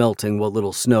sun was melting what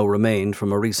little snow remained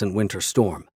from a recent winter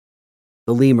storm.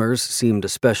 The lemurs seemed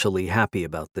especially happy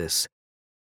about this.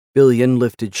 Billion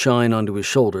lifted Shine onto his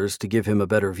shoulders to give him a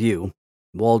better view,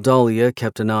 while Dahlia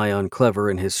kept an eye on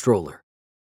Clever in his stroller.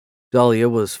 Dahlia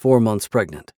was 4 months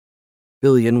pregnant.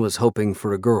 Billion was hoping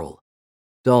for a girl.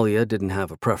 Dahlia didn't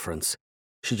have a preference.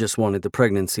 She just wanted the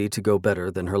pregnancy to go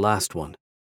better than her last one.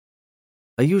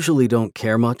 I usually don't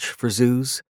care much for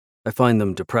zoos. I find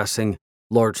them depressing,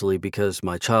 largely because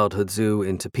my childhood zoo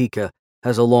in Topeka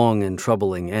has a long and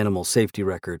troubling animal safety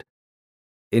record.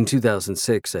 In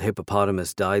 2006, a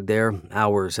hippopotamus died there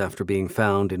hours after being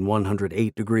found in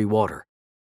 108-degree water.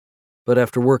 But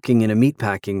after working in a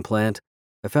meatpacking plant,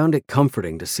 I found it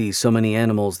comforting to see so many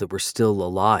animals that were still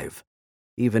alive,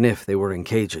 even if they were in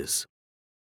cages.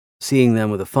 Seeing them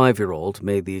with a 5-year-old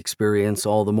made the experience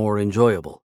all the more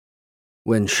enjoyable.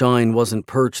 When Shine wasn't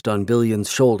perched on Billion's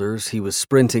shoulders, he was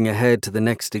sprinting ahead to the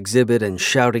next exhibit and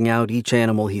shouting out each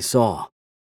animal he saw.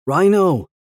 Rhino!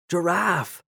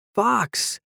 Giraffe!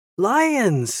 Fox!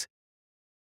 Lions!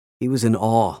 He was in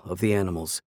awe of the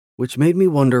animals, which made me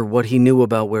wonder what he knew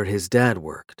about where his dad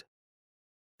worked.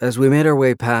 As we made our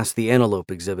way past the antelope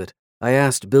exhibit, I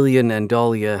asked Billion and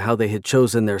Dahlia how they had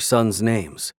chosen their sons'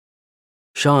 names.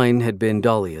 Shine had been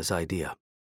Dahlia's idea.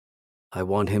 I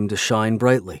want him to shine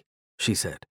brightly, she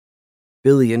said.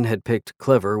 Billion had picked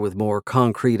Clever with more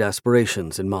concrete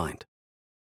aspirations in mind.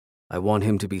 I want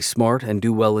him to be smart and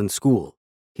do well in school,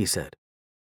 he said.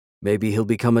 Maybe he'll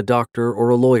become a doctor or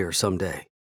a lawyer someday.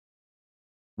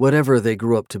 Whatever they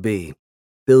grew up to be,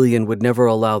 Billion would never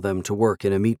allow them to work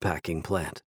in a meatpacking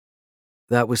plant.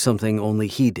 That was something only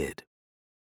he did.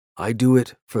 I do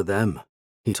it for them,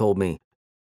 he told me.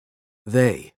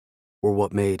 They were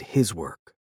what made his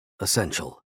work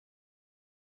essential.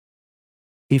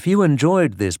 If you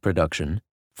enjoyed this production,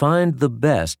 find the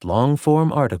best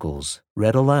long-form articles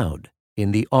read aloud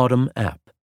in the Autumn app,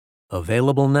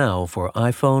 available now for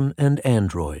iPhone and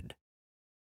Android.